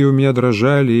 но руки у меня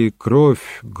дрожали, и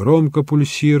кровь громко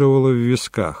пульсировала в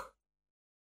висках.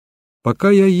 Пока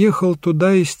я ехал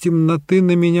туда, из темноты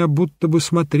на меня будто бы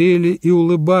смотрели и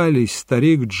улыбались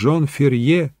старик Джон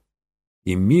Ферье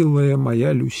и милая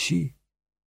моя Люси.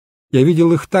 Я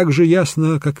видел их так же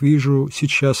ясно, как вижу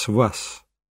сейчас вас.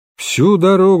 Всю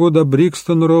дорогу до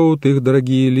Брикстон-роуд их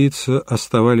дорогие лица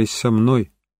оставались со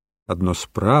мной. Одно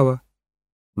справа,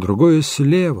 другое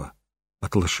слева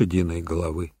от лошадиной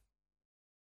головы.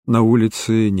 На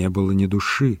улице не было ни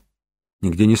души,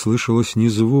 нигде не слышалось ни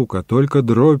звука, только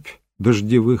дробь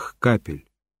дождевых капель.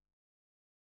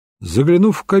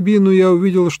 Заглянув в кабину, я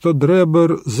увидел, что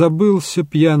Дреббер забылся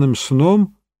пьяным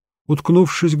сном,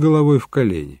 уткнувшись головой в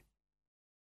колени.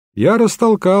 Я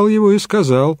растолкал его и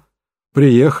сказал: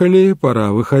 «Приехали,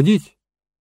 пора выходить».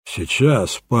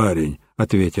 «Сейчас, парень», —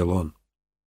 ответил он.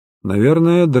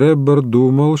 Наверное, Дреббер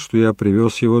думал, что я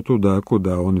привез его туда,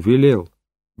 куда он велел,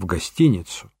 в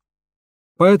гостиницу.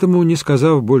 Поэтому, не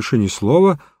сказав больше ни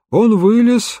слова, он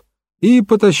вылез и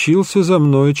потащился за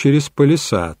мной через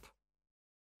палисад.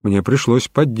 Мне пришлось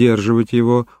поддерживать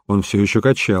его, он все еще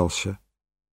качался.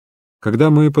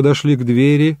 Когда мы подошли к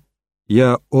двери,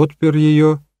 я отпер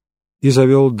ее и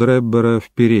завел Дреббера в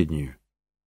переднюю.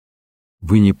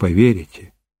 Вы не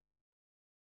поверите,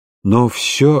 но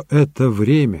все это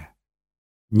время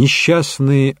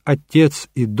несчастные отец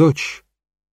и дочь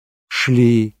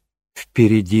шли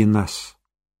впереди нас.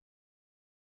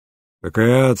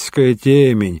 «Какая адская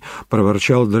темень!» —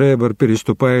 проворчал Дреббер,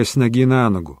 переступая с ноги на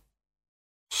ногу.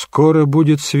 «Скоро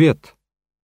будет свет.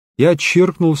 Я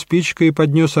чиркнул спичкой и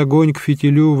поднес огонь к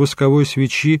фитилю восковой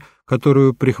свечи,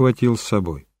 которую прихватил с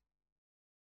собой.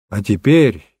 «А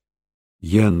теперь,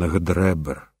 Йеннах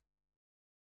Дреббер,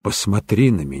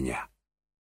 посмотри на меня».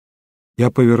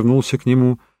 Я повернулся к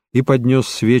нему и поднес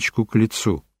свечку к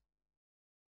лицу.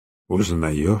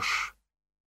 «Узнаешь?»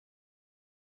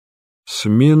 С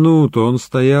минуту он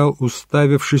стоял,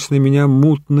 уставившись на меня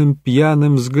мутным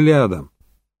пьяным взглядом.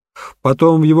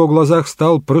 Потом в его глазах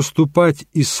стал проступать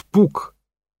испуг,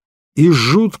 и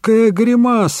жуткая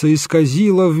гримаса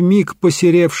исказила вмиг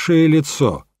посеревшее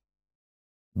лицо.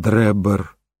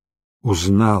 Дреббер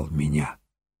узнал меня.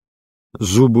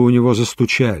 Зубы у него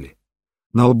застучали,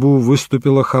 на лбу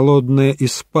выступила холодная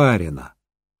испарина.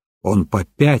 Он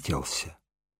попятился.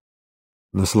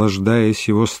 Наслаждаясь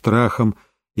его страхом,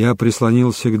 я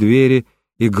прислонился к двери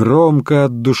и громко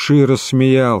от души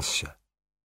рассмеялся.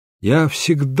 Я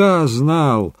всегда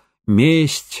знал,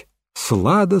 месть —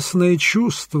 сладостное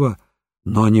чувство,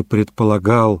 но не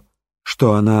предполагал,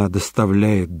 что она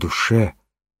доставляет душе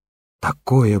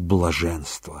такое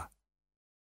блаженство.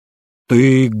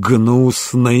 «Ты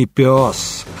гнусный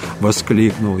пес!» —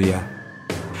 воскликнул я.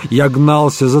 «Я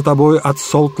гнался за тобой от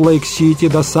Солт-Лейк-Сити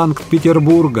до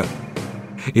Санкт-Петербурга,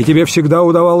 и тебе всегда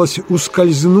удавалось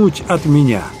ускользнуть от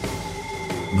меня.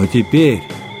 Но теперь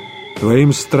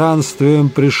твоим странствиям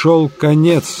пришел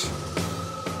конец,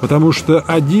 потому что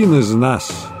один из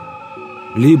нас,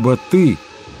 либо ты,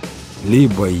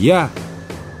 либо я,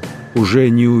 уже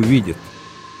не увидит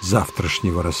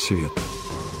завтрашнего рассвета».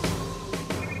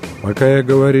 Пока я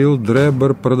говорил,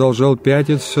 Дреббер продолжал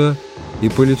пятиться, и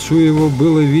по лицу его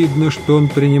было видно, что он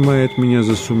принимает меня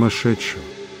за сумасшедшего.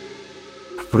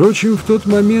 Впрочем, в тот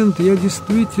момент я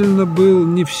действительно был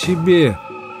не в себе.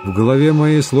 В голове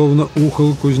моей словно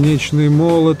ухал кузнечный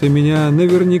молот, и меня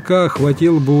наверняка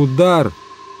хватил бы удар,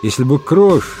 если бы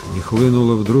кровь не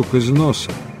хлынула вдруг из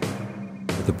носа.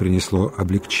 Это принесло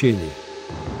облегчение.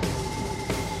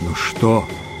 «Ну что,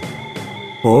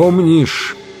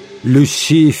 помнишь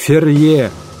Люси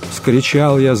Ферье?» —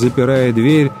 вскричал я, запирая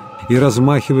дверь и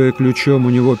размахивая ключом у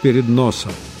него перед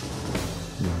носом.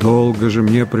 Долго же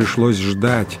мне пришлось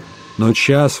ждать, но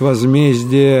час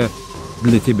возмездия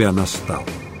для тебя настал.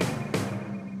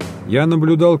 Я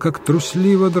наблюдал, как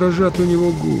трусливо дрожат у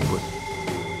него губы.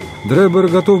 Дреббер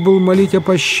готов был молить о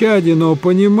пощаде, но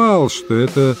понимал, что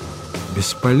это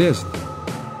бесполезно.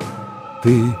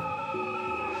 «Ты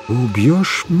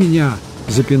убьешь меня?» —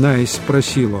 запинаясь,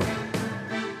 спросил он.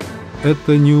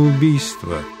 «Это не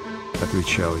убийство», —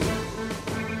 отвечал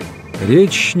я.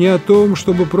 «Речь не о том,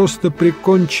 чтобы просто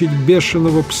прикончить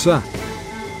бешеного пса.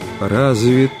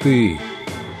 Разве ты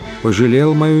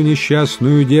пожалел мою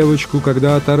несчастную девочку,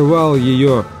 когда оторвал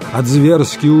ее от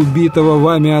зверски убитого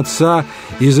вами отца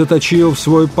и заточил в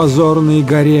свой позорный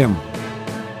гарем?»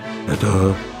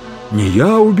 «Это не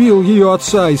я убил ее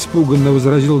отца», — испуганно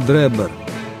возразил Дреббер.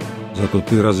 «Зато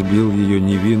ты разбил ее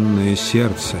невинное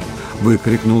сердце», —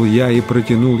 выкрикнул я и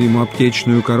протянул ему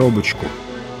аптечную коробочку.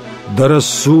 «Да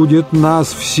рассудит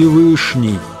нас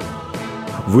Всевышний!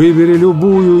 Выбери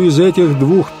любую из этих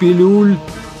 2 пилюль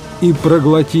и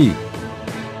проглоти.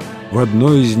 В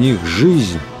одной из них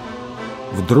жизнь,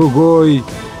 в другой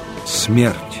 —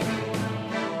 смерть.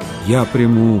 Я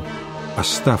приму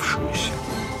оставшуюся.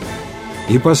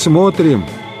 И посмотрим,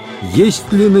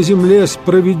 есть ли на земле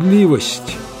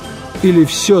справедливость, или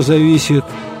все зависит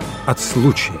от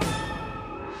случая».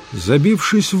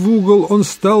 Забившись в угол, он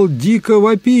стал дико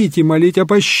вопить и молить о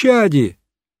пощаде.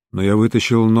 Но я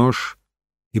вытащил нож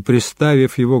и,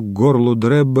 приставив его к горлу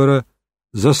Дреббера,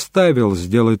 заставил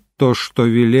сделать то, что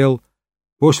велел,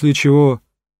 после чего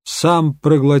сам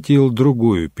проглотил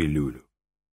другую пилюлю.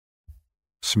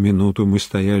 С минуту мы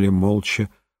стояли молча,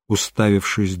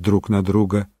 уставившись друг на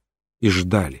друга, и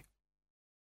ждали.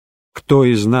 Кто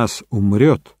из нас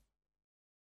умрет,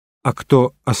 а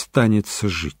кто останется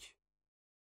жить?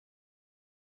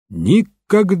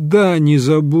 Никогда не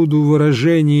забуду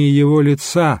выражение его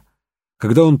лица,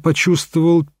 когда он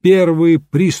почувствовал первые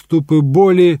приступы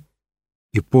боли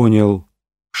и понял,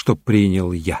 что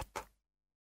принял яд.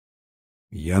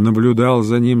 Я наблюдал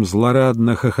за ним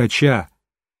злорадно хохоча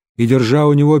и держа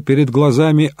у него перед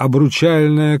глазами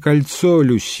обручальное кольцо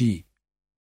Люси.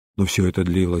 Но все это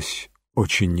длилось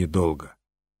очень недолго.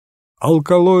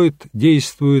 Алкалоид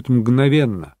действует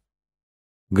мгновенно.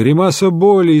 Гримаса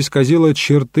боли исказила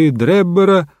черты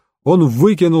Дреббера, он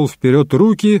выкинул вперед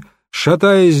руки,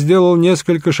 шатаясь, сделал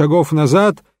несколько шагов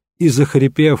назад и,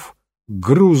 захрипев,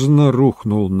 грузно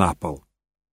рухнул на пол.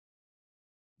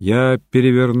 Я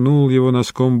перевернул его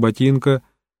носком ботинка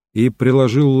и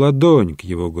приложил ладонь к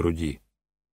его груди.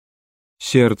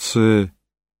 Сердце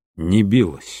не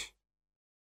билось.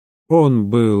 Он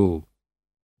был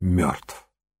мертв.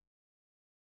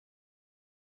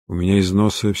 У меня из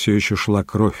носа все еще шла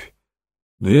кровь,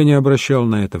 но я не обращал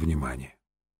на это внимания.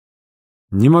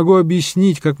 Не могу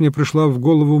объяснить, как мне пришла в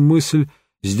голову мысль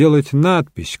сделать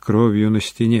надпись кровью на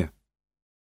стене.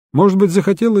 Может быть,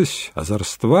 захотелось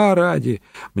озорства ради,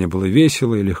 мне было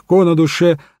весело и легко на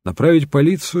душе направить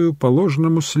полицию по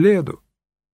ложному следу.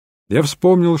 Я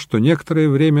вспомнил, что некоторое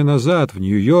время назад в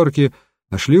Нью-Йорке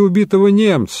нашли убитого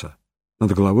немца,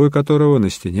 над головой которого на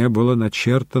стене было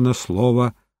начертано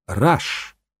слово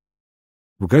 «Раш».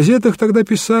 В газетах тогда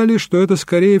писали, что это,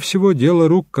 скорее всего, дело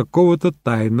рук какого-то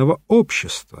тайного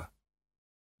общества.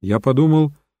 Я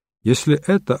подумал, если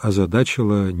это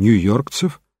озадачило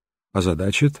нью-йоркцев,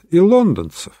 озадачит и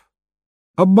лондонцев.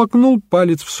 Обмакнул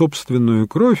палец в собственную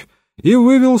кровь и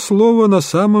вывел слово на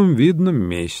самом видном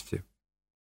месте.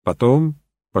 Потом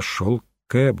пошел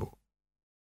к Эбу.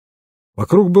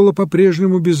 Вокруг было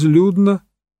по-прежнему безлюдно,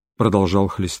 продолжал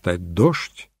хлестать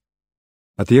дождь.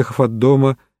 Отъехав от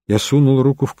дома, я сунул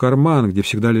руку в карман, где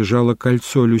всегда лежало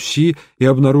кольцо Люси, и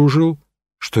обнаружил,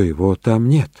 что его там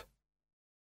нет.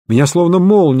 Меня словно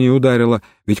молнией ударило,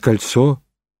 ведь кольцо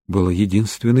было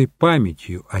единственной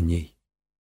памятью о ней.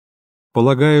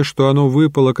 Полагая, что оно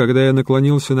выпало, когда я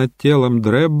наклонился над телом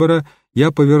Дреббера,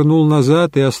 я повернул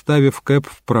назад и, оставив кэб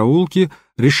в проулке,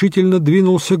 решительно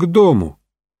двинулся к дому.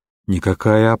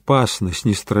 Никакая опасность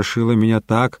не страшила меня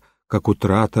так, как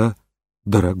утрата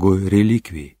дорогой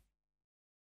реликвии.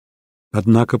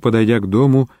 Однако, подойдя к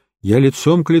дому, я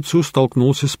лицом к лицу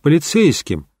столкнулся с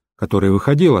полицейским, который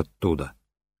выходил оттуда.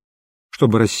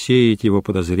 Чтобы рассеять его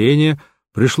подозрения,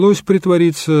 пришлось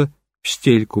притвориться в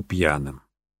стельку пьяным.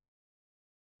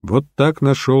 Вот так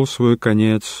нашел свой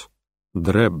конец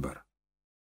Дреббер.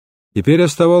 Теперь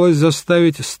оставалось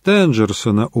заставить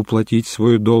Стенджерсона уплатить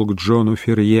свой долг Джону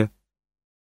Ферье.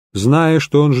 Зная,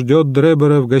 что он ждет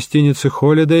Дреббера в гостинице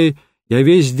 «Холидей», я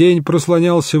весь день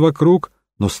прослонялся вокруг,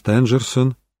 но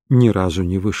Стенджерсон ни разу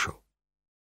не вышел.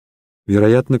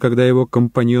 Вероятно, когда его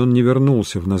компаньон не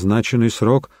вернулся в назначенный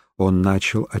срок, он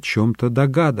начал о чем-то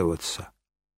догадываться.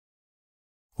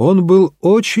 Он был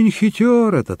очень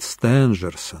хитер, этот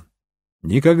Стенджерсон,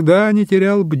 никогда не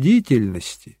терял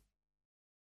бдительности.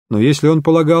 Но если он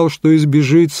полагал, что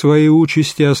избежит своей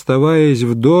участи, оставаясь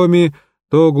в доме,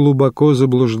 то глубоко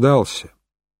заблуждался.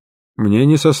 Мне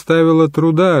не составило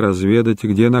труда разведать,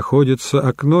 где находится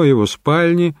окно его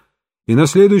спальни, и на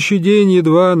следующий день,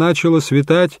 едва начало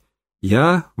светать,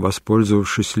 я,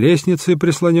 воспользовавшись лестницей,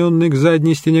 прислоненной к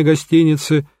задней стене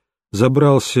гостиницы,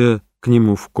 забрался к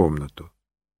нему в комнату.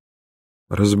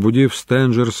 Разбудив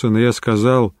Стенджерсона, я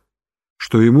сказал,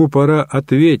 что ему пора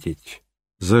ответить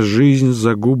за жизнь,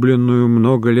 загубленную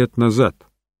много лет назад.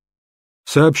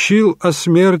 Сообщил о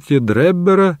смерти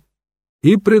Дреббера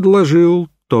и предложил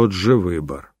тот же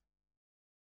выбор.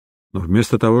 Но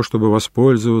вместо того, чтобы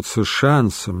воспользоваться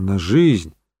шансом на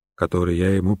жизнь, который я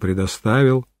ему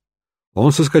предоставил,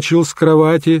 он соскочил с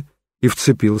кровати и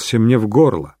вцепился мне в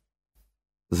горло.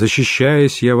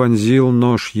 Защищаясь, я вонзил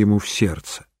нож ему в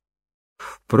сердце.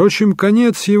 Впрочем,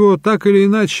 конец его так или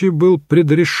иначе был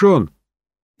предрешен,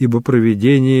 ибо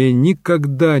провидение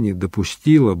никогда не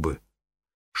допустило бы,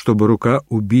 чтобы рука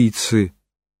убийцы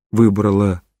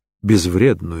выбрала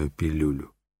безвредную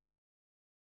пилюлю.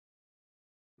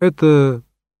 Это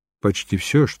почти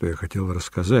все, что я хотел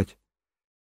рассказать.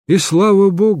 И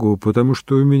слава Богу, потому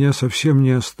что у меня совсем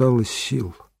не осталось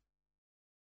сил.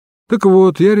 Так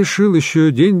вот, я решил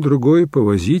еще день-другой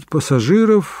повозить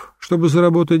пассажиров, чтобы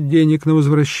заработать денег на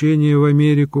возвращение в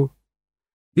Америку,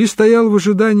 и стоял в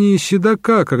ожидании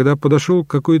седока, когда подошел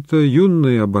какой-то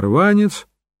юный оборванец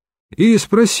и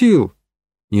спросил,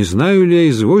 не знаю ли я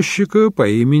извозчика по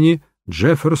имени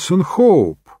Джефферсон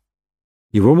Хоуп.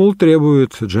 Его, мол,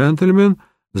 требует джентльмен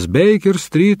с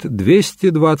Бейкер-стрит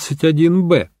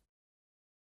 221-Б.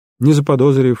 Не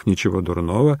заподозрив ничего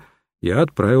дурного, я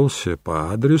отправился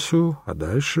по адресу, а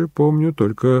дальше помню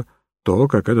только то,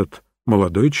 как этот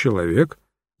молодой человек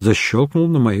защелкнул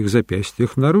на моих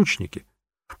запястьях наручники,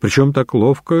 причем так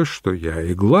ловко, что я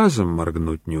и глазом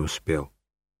моргнуть не успел.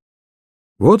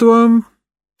 Вот вам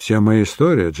вся моя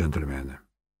история, джентльмены.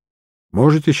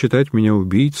 Можете считать меня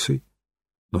убийцей,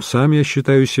 но сам я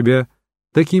считаю себя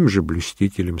таким же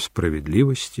блюстителем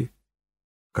справедливости,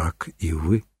 как и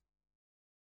вы.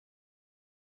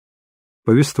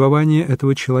 Повествование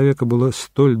этого человека было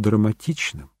столь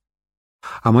драматичным,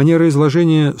 а манера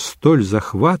изложения столь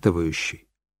захватывающей,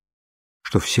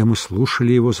 что все мы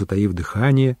слушали его, затаив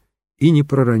дыхание и не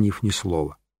проронив ни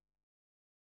слова.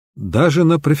 Даже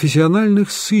на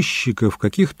профессиональных сыщиков,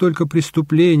 каких только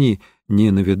преступлений не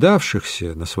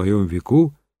навидавшихся на своем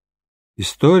веку,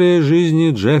 история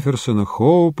жизни Джефферсона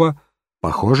Хоупа,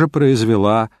 похоже,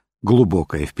 произвела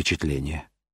глубокое впечатление.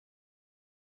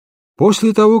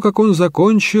 После того, как он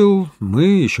закончил, мы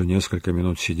еще несколько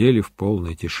минут сидели в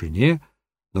полной тишине,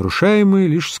 нарушаемой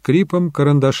лишь скрипом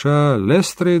карандаша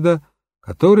Лестрейда,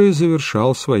 который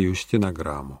завершал свою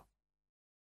стенограмму.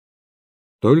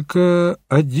 «Только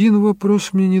один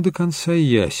вопрос мне не до конца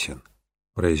ясен»,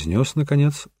 — произнес,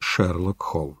 наконец, Шерлок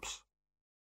Холмс.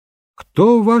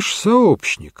 «Кто ваш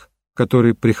сообщник,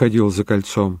 который приходил за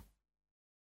кольцом?»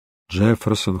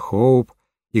 Джефферсон Хоуп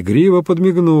игриво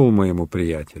подмигнул моему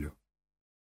приятелю.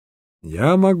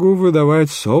 «Я могу выдавать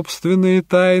собственные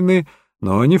тайны,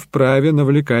 но не вправе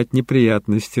навлекать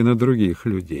неприятности на других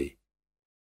людей.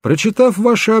 Прочитав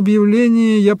ваше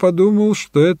объявление, я подумал,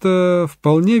 что это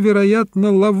вполне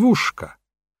вероятно ловушка,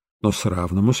 но с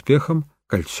равным успехом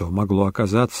кольцо могло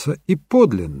оказаться и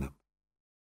подлинным.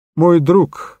 Мой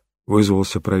друг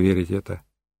вызвался проверить это.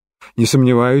 Не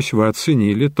сомневаюсь, вы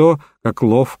оценили то, как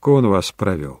ловко он вас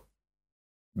провел».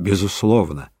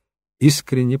 «Безусловно», —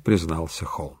 искренне признался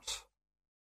Холмс.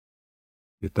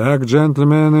 «Итак,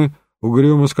 джентльмены», —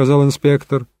 угрюмо сказал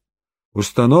инспектор, —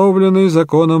 «установленный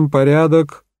законом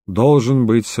порядок должен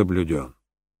быть соблюден.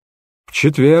 В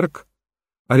четверг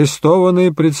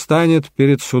арестованный предстанет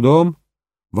перед судом,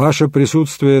 ваше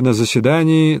присутствие на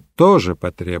заседании тоже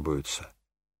потребуется,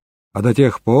 а до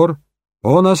тех пор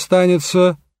он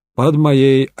останется под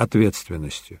моей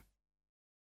ответственностью».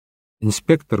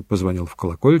 Инспектор позвонил в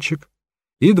колокольчик,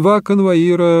 и два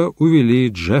конвоира увели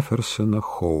Джефферсона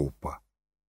Хоупа.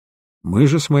 Мы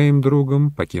же с моим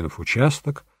другом, покинув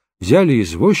участок, взяли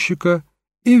извозчика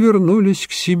и вернулись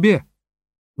к себе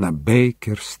на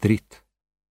Бейкер-стрит.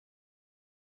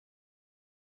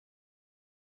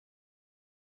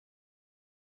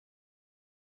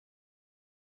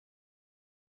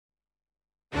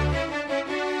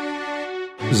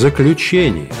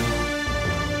 Заключение.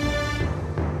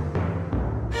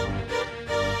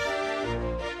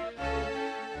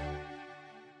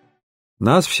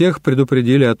 Нас всех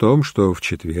предупредили о том, что в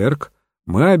четверг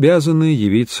мы обязаны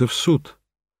явиться в суд.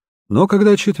 Но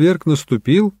когда четверг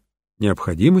наступил,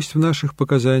 необходимость в наших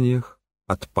показаниях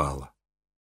отпала.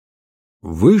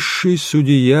 Высший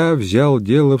судья взял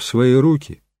дело в свои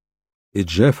руки, и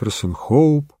Джефферсон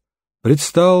Хоуп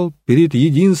предстал перед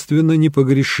единственно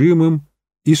непогрешимым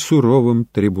и суровым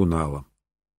трибуналом.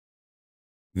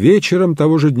 Вечером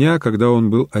того же дня, когда он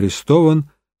был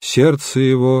арестован, сердце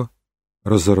его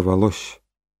разорвалось.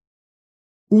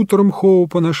 Утром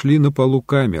Хоупа нашли на полу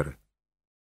камеры.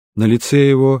 На лице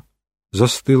его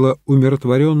застыла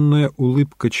умиротворенная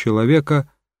улыбка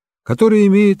человека, который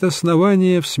имеет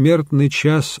основание в смертный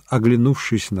час,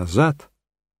 оглянувшись назад,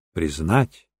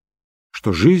 признать,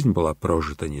 что жизнь была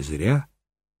прожита не зря,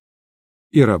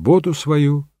 и работу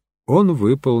свою он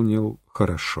выполнил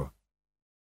хорошо.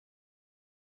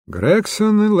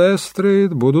 «Грегсон и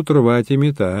Лестрейд будут рвать и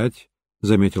метать», —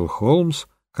 заметил Холмс,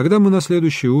 когда мы на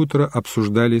следующее утро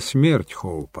обсуждали смерть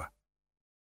Хоупа.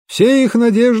 «Все их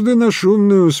надежды на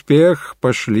шумный успех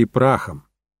пошли прахом.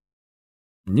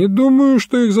 Не думаю,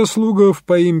 что их заслуга в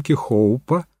поимке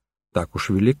Хоупа так уж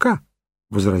велика», —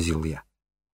 возразил я.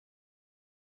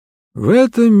 «В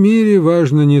этом мире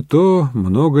важно не то,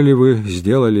 много ли вы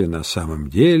сделали на самом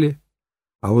деле,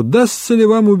 а удастся ли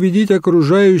вам убедить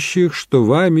окружающих, что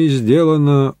вами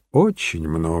сделано очень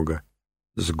много»,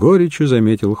 — с горечью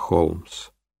заметил Холмс.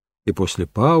 И после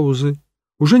паузы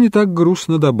уже не так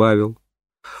грустно добавил: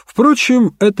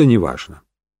 «Впрочем, это не важно.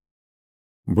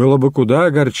 Было бы куда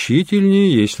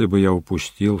огорчительнее, если бы я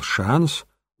упустил шанс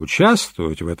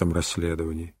участвовать в этом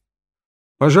расследовании.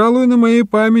 Пожалуй, на моей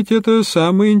памяти это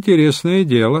самое интересное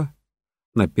дело.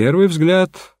 На первый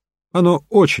взгляд оно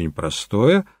очень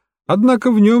простое,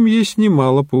 однако в нем есть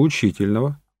немало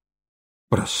поучительного».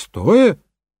 «Простое?»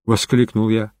 — воскликнул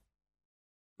я.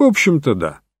 «В общем-то,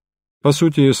 да. По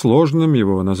сути, сложным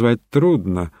его назвать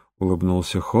трудно», —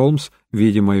 улыбнулся Холмс,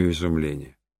 видя мое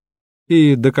изумление.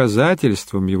 «И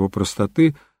доказательством его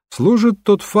простоты служит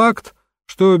тот факт,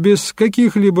 что без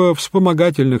каких-либо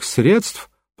вспомогательных средств,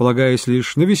 полагаясь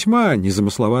лишь на весьма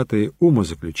незамысловатые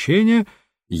умозаключения,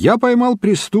 я поймал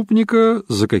преступника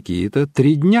за какие-то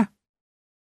 3 дня».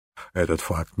 «Этот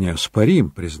факт неоспорим»,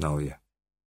 — признал я.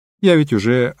 «Я ведь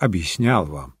уже объяснял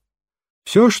вам.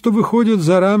 Все, что выходит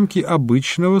за рамки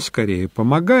обычного, скорее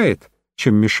помогает,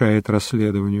 чем мешает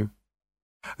расследованию.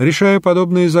 Решая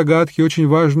подобные загадки, очень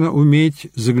важно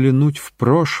уметь заглянуть в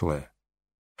прошлое.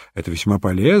 Это весьма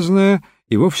полезное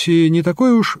и вовсе не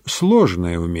такое уж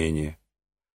сложное умение.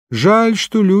 Жаль,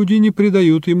 что люди не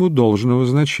придают ему должного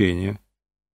значения.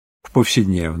 В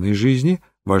повседневной жизни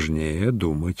важнее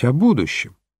думать о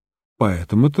будущем.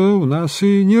 Поэтому-то у нас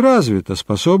и не развита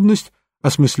способность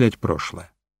осмыслять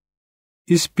прошлое.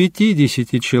 Из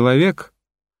 50 человек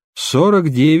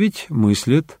 49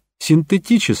 мыслят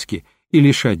синтетически и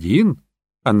лишь один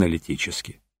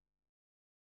аналитически.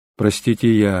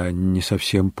 Простите, я не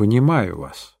совсем понимаю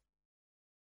вас.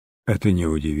 Это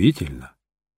неудивительно.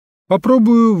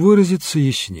 Попробую выразиться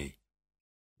ясней.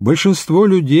 Большинство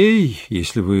людей,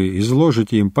 если вы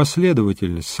изложите им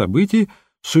последовательность событий,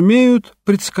 сумеют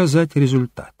предсказать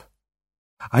результат.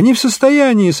 Они в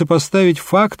состоянии сопоставить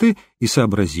факты и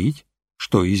сообразить,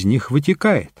 что из них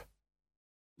вытекает.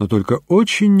 Но только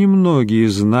очень немногие,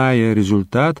 зная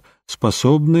результат,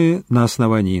 способны на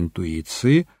основании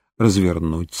интуиции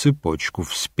развернуть цепочку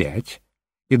вспять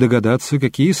и догадаться,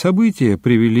 какие события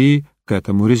привели к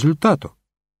этому результату.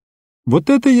 Вот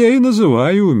это я и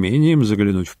называю умением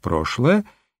заглянуть в прошлое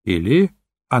или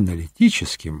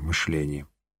аналитическим мышлением.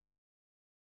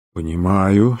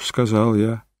 «Понимаю», — сказал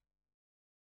я.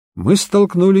 Мы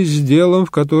столкнулись с делом,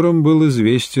 в котором был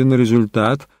известен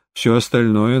результат, все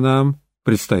остальное нам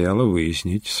предстояло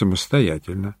выяснить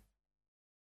самостоятельно.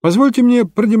 Позвольте мне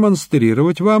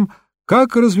продемонстрировать вам,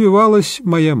 как развивалась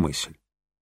моя мысль.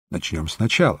 Начнем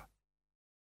сначала.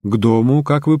 К дому,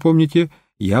 как вы помните,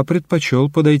 я предпочел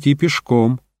подойти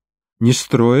пешком, не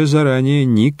строя заранее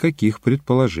никаких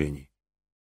предположений.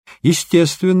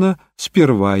 Естественно,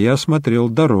 сперва я осмотрел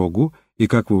дорогу и,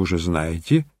 как вы уже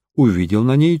знаете, увидел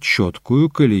на ней четкую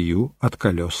колею от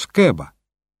колес кэба.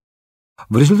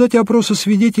 В результате опроса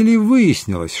свидетелей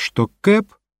выяснилось, что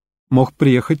кэб мог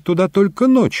приехать туда только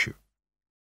ночью.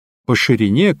 По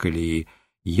ширине колеи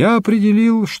я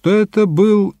определил, что это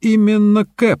был именно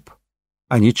кэб,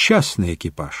 а не частный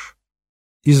экипаж.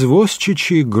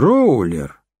 Извозчичий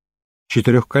гроулер,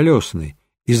 четырехколесный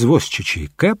извозчичий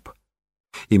кэб,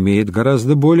 имеет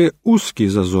гораздо более узкий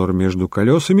зазор между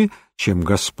колесами, чем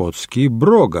господский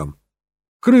брогом,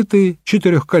 крытый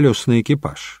четырехколесный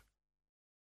экипаж.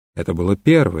 Это было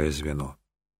первое звено.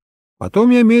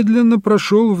 Потом я медленно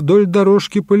прошел вдоль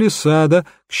дорожки палисада,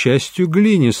 к счастью,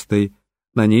 глинистой,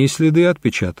 на ней следы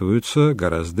отпечатываются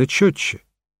гораздо четче.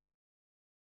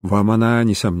 Вам она,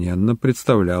 несомненно,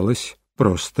 представлялась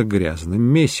просто грязным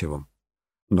месивом.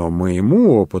 Но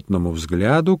моему опытному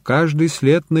взгляду каждый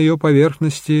след на ее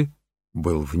поверхности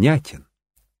был внятен.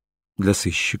 Для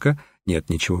сыщика нет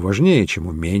ничего важнее, чем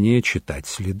умение читать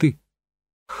следы.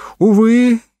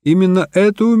 Увы, именно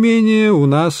это умение у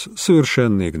нас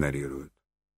совершенно игнорируют.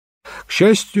 К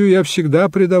счастью, я всегда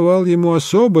придавал ему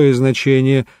особое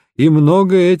значение и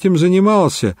много этим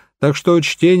занимался, так что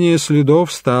чтение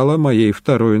следов стало моей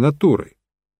второй натурой.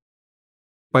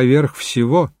 Поверх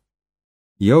всего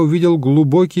я увидел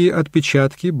глубокие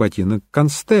отпечатки ботинок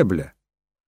констебля,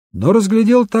 но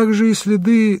разглядел также и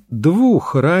следы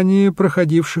двух ранее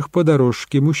проходивших по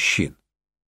дорожке мужчин.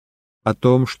 О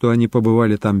том, что они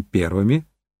побывали там первыми,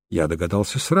 я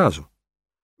догадался сразу.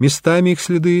 Местами их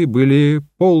следы были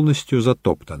полностью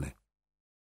затоптаны.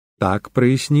 Так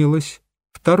прояснилось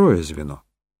второе звено.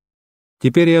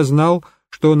 Теперь я знал,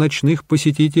 что ночных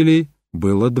посетителей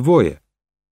было двое.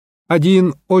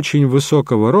 Один очень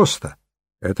высокого роста,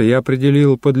 это я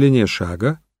определил по длине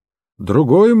шага,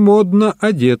 другой модно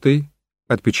одетый,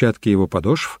 отпечатки его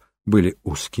подошв были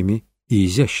узкими и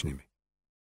изящными.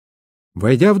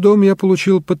 Войдя в дом, я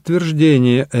получил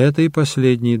подтверждение этой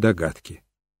последней догадки.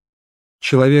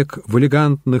 Человек в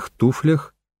элегантных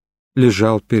туфлях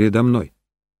лежал передо мной.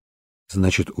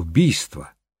 Значит,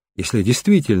 убийство, если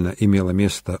действительно имело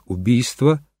место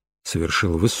убийство,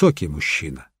 совершил высокий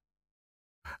мужчина.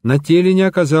 На теле не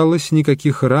оказалось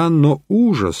никаких ран, но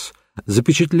ужас,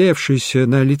 запечатлевшийся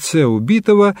на лице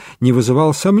убитого, не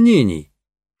вызывал сомнений,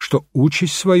 что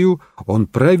участь свою он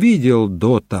провидел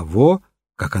до того,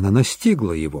 как она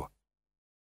настигла его.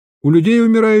 У людей,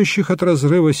 умирающих от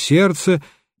разрыва сердца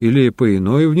или по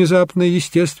иной внезапной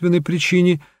естественной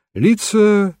причине,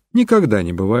 лица никогда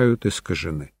не бывают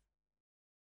искажены.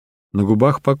 На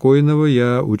губах покойного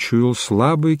я учуял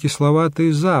слабый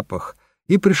кисловатый запах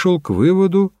и пришел к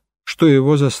выводу, что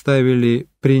его заставили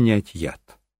принять яд.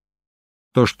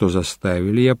 То, что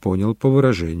заставили, я понял по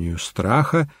выражению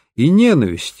страха и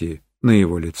ненависти на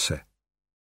его лице.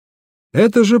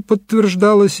 Это же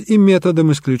подтверждалось и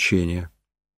методом исключения.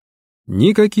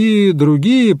 Никакие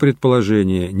другие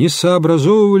предположения не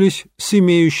сообразовывались с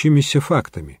имеющимися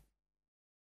фактами.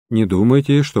 Не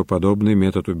думайте, что подобный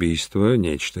метод убийства —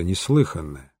 нечто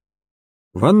неслыханное.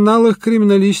 В анналах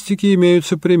криминалистики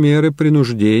имеются примеры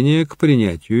принуждения к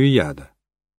принятию яда.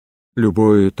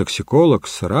 Любой токсиколог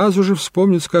сразу же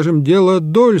вспомнит, скажем, дело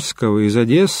Дольского из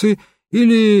Одессы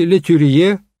или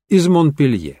Летюрье из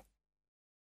Монпелье.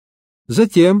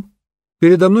 Затем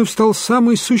передо мной встал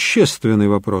самый существенный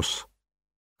вопрос: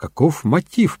 каков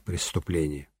мотив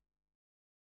преступления?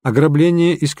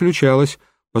 Ограбление исключалось,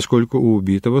 поскольку у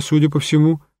убитого, судя по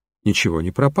всему, ничего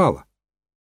не пропало.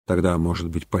 Тогда, может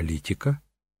быть, политика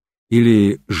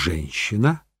или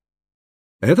женщина?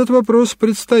 Этот вопрос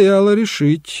предстояло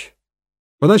решить.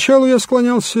 Поначалу я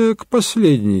склонялся к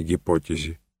последней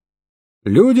гипотезе.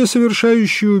 Люди,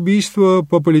 совершающие убийство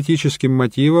по политическим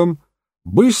мотивам,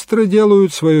 быстро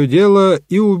делают свое дело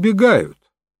и убегают.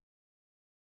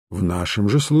 В нашем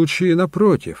же случае,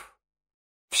 напротив,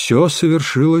 все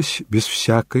совершилось без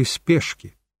всякой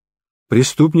спешки.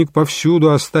 Преступник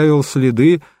повсюду оставил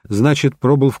следы, значит,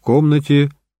 пробыл в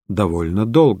комнате довольно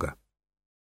долго.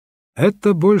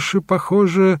 Это больше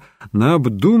похоже на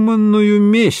обдуманную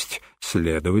месть,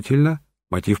 следовательно,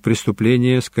 мотив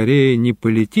преступления скорее не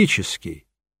политический,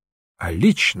 а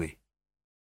личный.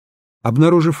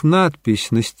 Обнаружив надпись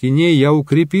на стене, я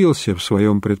укрепился в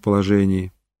своем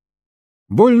предположении.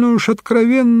 Больно уж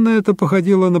откровенно это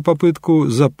походило на попытку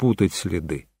запутать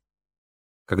следы.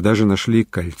 Когда же нашли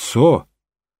кольцо,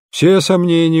 все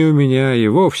сомнения у меня и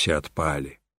вовсе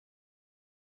отпали.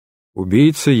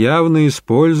 Убийца явно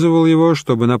использовал его,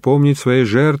 чтобы напомнить своей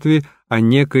жертве о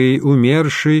некой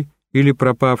умершей или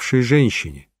пропавшей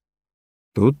женщине.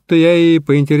 Тут-то я и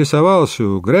поинтересовался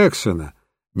у Грексона,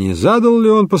 не задал ли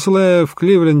он, посылая в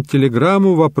Кливленд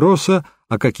телеграмму, вопроса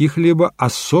о каких-либо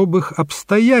особых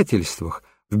обстоятельствах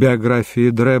в биографии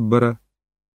Дреббера.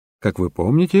 Как вы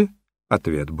помните,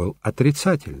 ответ был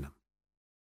отрицательным.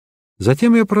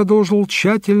 Затем я продолжил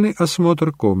тщательный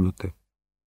осмотр комнаты.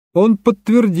 Он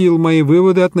подтвердил мои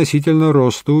выводы относительно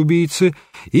роста убийцы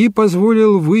и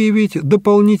позволил выявить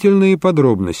дополнительные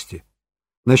подробности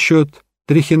насчет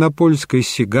трихинопольской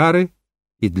сигары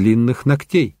и длинных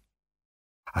ногтей,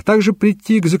 а также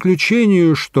прийти к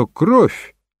заключению, что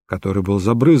кровь, которой был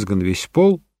забрызган весь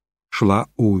пол, шла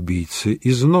у убийцы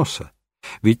из носа.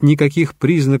 Ведь никаких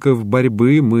признаков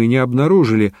борьбы мы не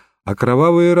обнаружили, а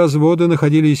кровавые разводы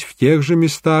находились в тех же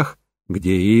местах,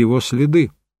 где и его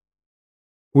следы.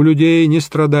 У людей, не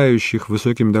страдающих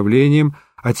высоким давлением,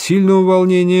 от сильного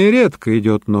волнения редко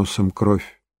идет носом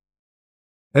кровь.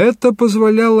 Это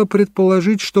позволяло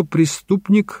предположить, что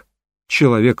преступник —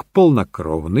 человек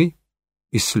полнокровный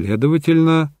и,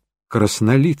 следовательно,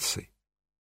 краснолицый.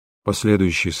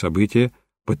 Последующие события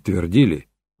подтвердили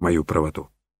мою правоту.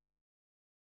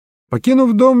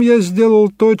 Покинув дом, я сделал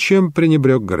то, чем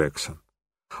пренебрег Грексон.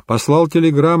 Послал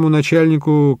телеграмму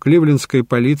начальнику кливлендской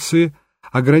полиции,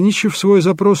 ограничив свой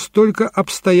запрос только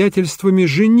обстоятельствами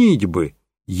женитьбы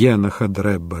Еноха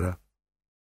Дреббера.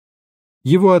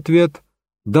 Его ответ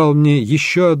дал мне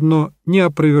еще одно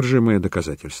неопровержимое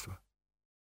доказательство.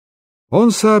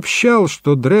 Он сообщал,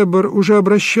 что Дреббер уже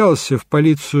обращался в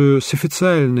полицию с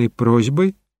официальной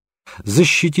просьбой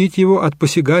защитить его от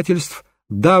посягательств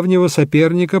давнего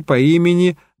соперника по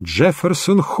имени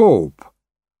Джефферсон Хоуп,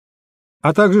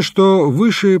 а также что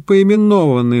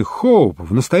вышепоименованный Хоуп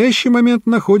в настоящий момент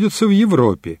находится в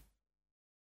Европе.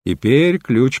 Теперь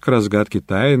ключ к разгадке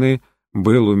тайны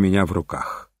был у меня в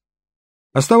руках.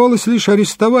 Оставалось лишь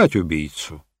арестовать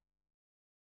убийцу.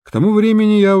 К тому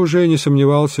времени я уже не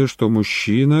сомневался, что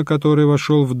мужчина, который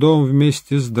вошел в дом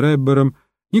вместе с Дреббером,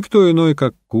 никто иной,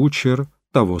 как кучер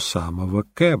того самого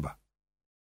Кэба.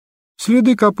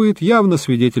 Следы копыт явно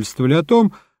свидетельствовали о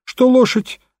том, что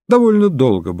лошадь довольно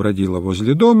долго бродила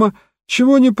возле дома,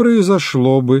 чего не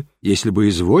произошло бы, если бы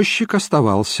извозчик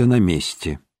оставался на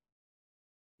месте.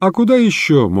 А куда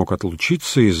еще мог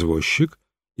отлучиться извозчик,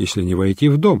 если не войти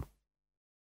в дом?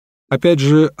 Опять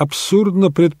же,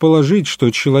 абсурдно предположить,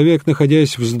 что человек,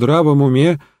 находясь в здравом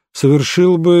уме,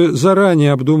 совершил бы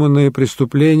заранее обдуманное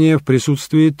преступление в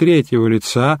присутствии третьего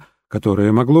лица,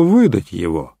 которое могло выдать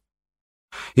его.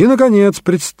 И, наконец,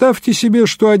 представьте себе,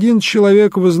 что один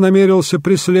человек вознамерился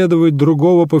преследовать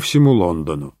другого по всему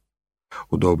Лондону.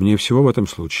 Удобнее всего в этом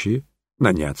случае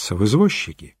наняться в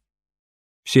извозчики.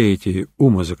 Все эти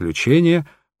умозаключения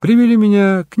привели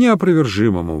меня к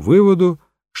неопровержимому выводу,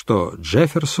 что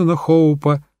Джефферсона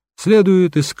Хоупа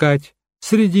следует искать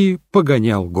среди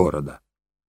погонял города.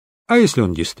 А если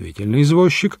он действительно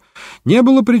извозчик, не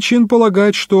было причин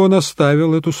полагать, что он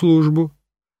оставил эту службу.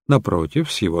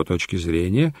 Напротив, с его точки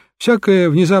зрения, всякая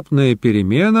внезапная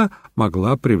перемена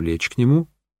могла привлечь к нему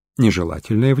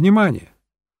нежелательное внимание.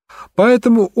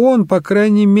 Поэтому он, по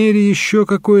крайней мере, еще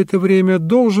какое-то время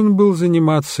должен был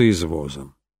заниматься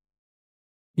извозом.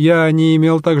 Я не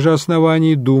имел также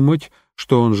оснований думать,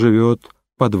 что он живет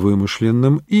под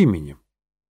вымышленным именем.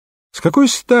 С какой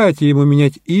стати ему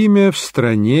менять имя в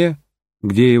стране,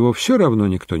 где его все равно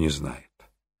никто не знает?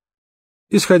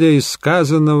 Исходя из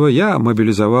сказанного, я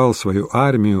мобилизовал свою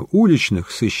армию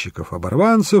уличных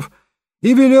сыщиков-оборванцев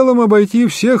и велел им обойти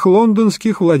всех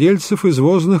лондонских владельцев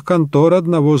извозных контор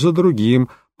одного за другим,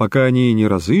 пока они не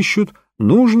разыщут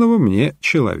нужного мне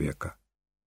человека.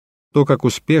 То, как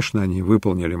успешно они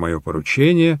выполнили мое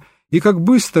поручение и как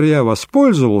быстро я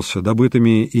воспользовался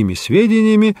добытыми ими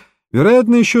сведениями,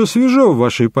 вероятно, еще свежо в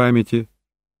вашей памяти.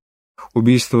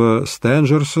 Убийство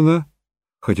Стенджерсона,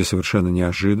 хоть и совершенно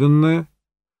неожиданное,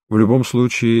 в любом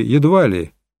случае едва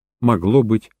ли могло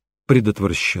быть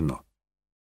предотвращено.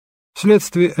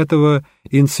 Вследствие этого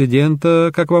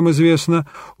инцидента, как вам известно,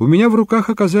 у меня в руках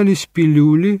оказались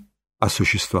пилюли, о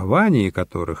существовании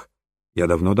которых я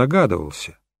давно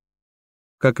догадывался.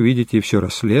 Как видите, все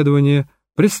расследование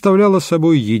представляло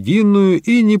собой единую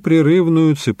и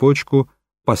непрерывную цепочку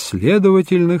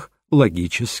последовательных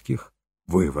логических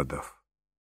выводов.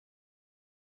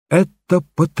 «Это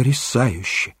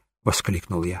потрясающе!» —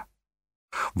 воскликнул я.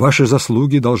 «Ваши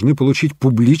заслуги должны получить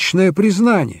публичное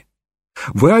признание.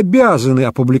 Вы обязаны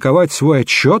опубликовать свой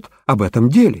отчет об этом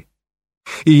деле.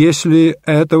 И если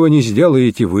этого не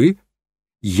сделаете вы,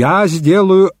 я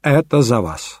сделаю это за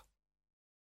вас».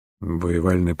 «Вы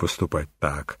вольны поступать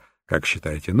так, как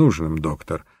считаете нужным,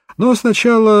 доктор. Но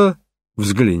сначала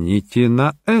взгляните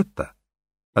на это»,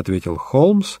 — ответил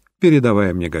Холмс,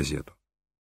 передавая мне газету.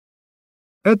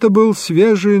 Это был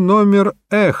свежий номер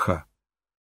 «Эхо».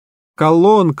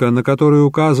 Колонка, на которую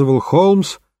указывал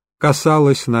Холмс,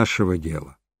 касалась нашего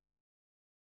дела.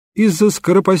 Из-за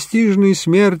скоропостижной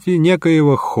смерти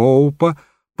некоего Хоупа,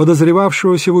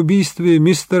 подозревавшегося в убийстве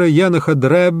мистера Еноха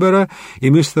Дреббера и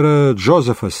мистера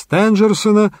Джозефа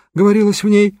Стенджерсона, говорилось в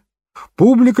ней,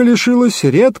 публика лишилась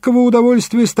редкого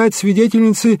удовольствия стать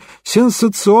свидетельницей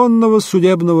сенсационного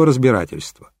судебного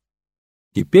разбирательства.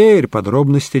 Теперь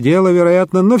подробности дела,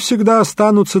 вероятно, навсегда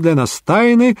останутся для нас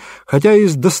тайны, хотя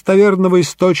из достоверного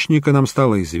источника нам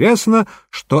стало известно,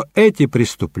 что эти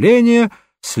преступления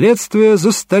 — следствие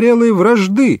застарелой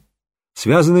вражды,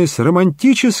 связанной с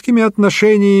романтическими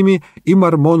отношениями и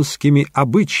мормонскими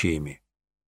обычаями.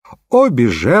 Обе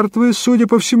жертвы, судя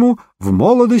по всему, в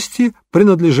молодости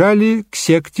принадлежали к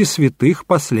секте святых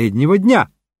последнего дня,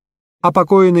 а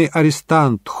покойный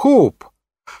арестант Хоуп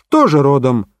тоже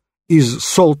родом из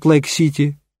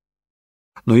Солт-Лейк-Сити.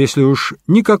 Но если уж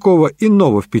никакого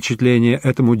иного впечатления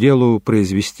этому делу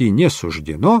произвести не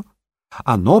суждено,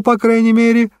 оно, по крайней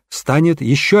мере, станет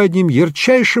еще одним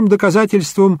ярчайшим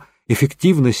доказательством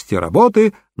эффективности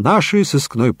работы нашей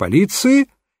сыскной полиции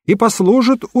и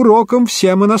послужит уроком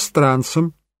всем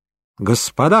иностранцам.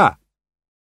 Господа,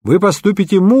 вы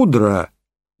поступите мудро,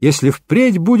 если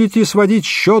впредь будете сводить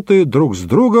счеты друг с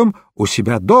другом у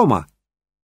себя дома,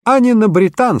 а не на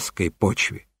британской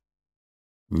почве.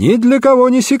 Ни для кого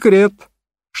не секрет,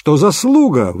 что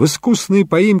заслуга в искусной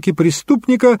поимке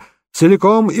преступника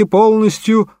целиком и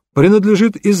полностью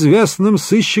принадлежит известным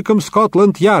сыщикам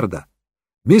Скотланд-Ярда,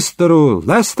 мистеру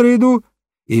Лестрейду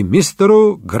и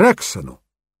мистеру Грексону.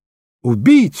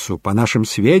 Убийцу, по нашим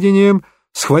сведениям,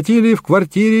 схватили в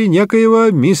квартире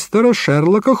некоего мистера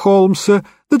Шерлока Холмса,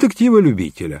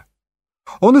 детектива-любителя.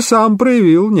 Он и сам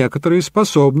проявил некоторые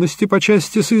способности по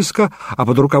части сыска, а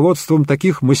под руководством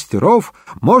таких мастеров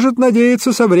может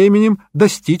надеяться со временем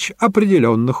достичь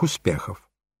определенных успехов.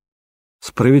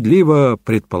 Справедливо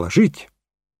предположить,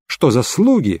 что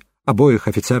заслуги обоих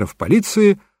офицеров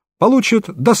полиции получат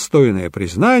достойное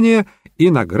признание, и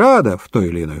награда в той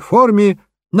или иной форме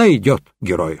найдет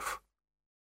героев.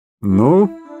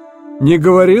 Ну, не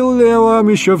говорил ли я вам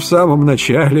еще в самом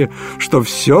начале, что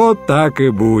все так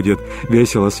и будет?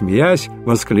 Весело смеясь,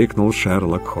 воскликнул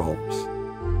Шерлок Холмс.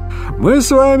 Мы с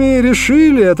вами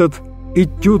решили этот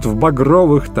этюд в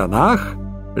багровых тонах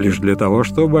лишь для того,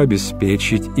 чтобы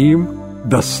обеспечить им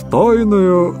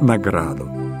достойную награду.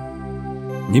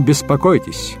 «Не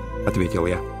беспокойтесь», — ответил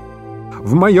я.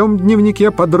 «В моем дневнике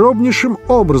подробнейшим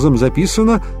образом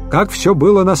записано, как все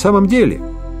было на самом деле,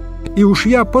 и уж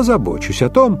я позабочусь о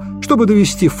том, чтобы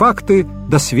довести факты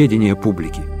до сведения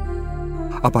публики.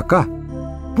 А пока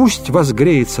пусть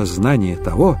возгреет сознание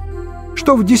того,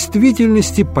 что в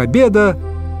действительности победа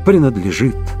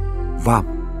принадлежит вам.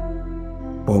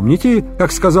 Помните,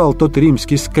 как сказал тот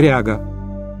римский скряга?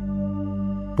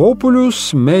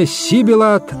 «Populus me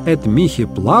sibilat et mihi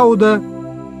plauda,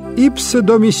 ipse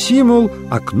domissimul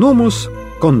acnumus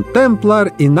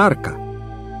contemplar inarca».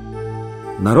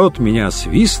 Народ меня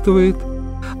освистывает,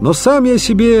 но сам я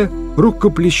себе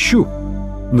рукоплещу,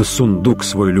 на сундук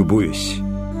свой любуюсь.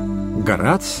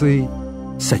 Гораций,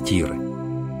 сатиры.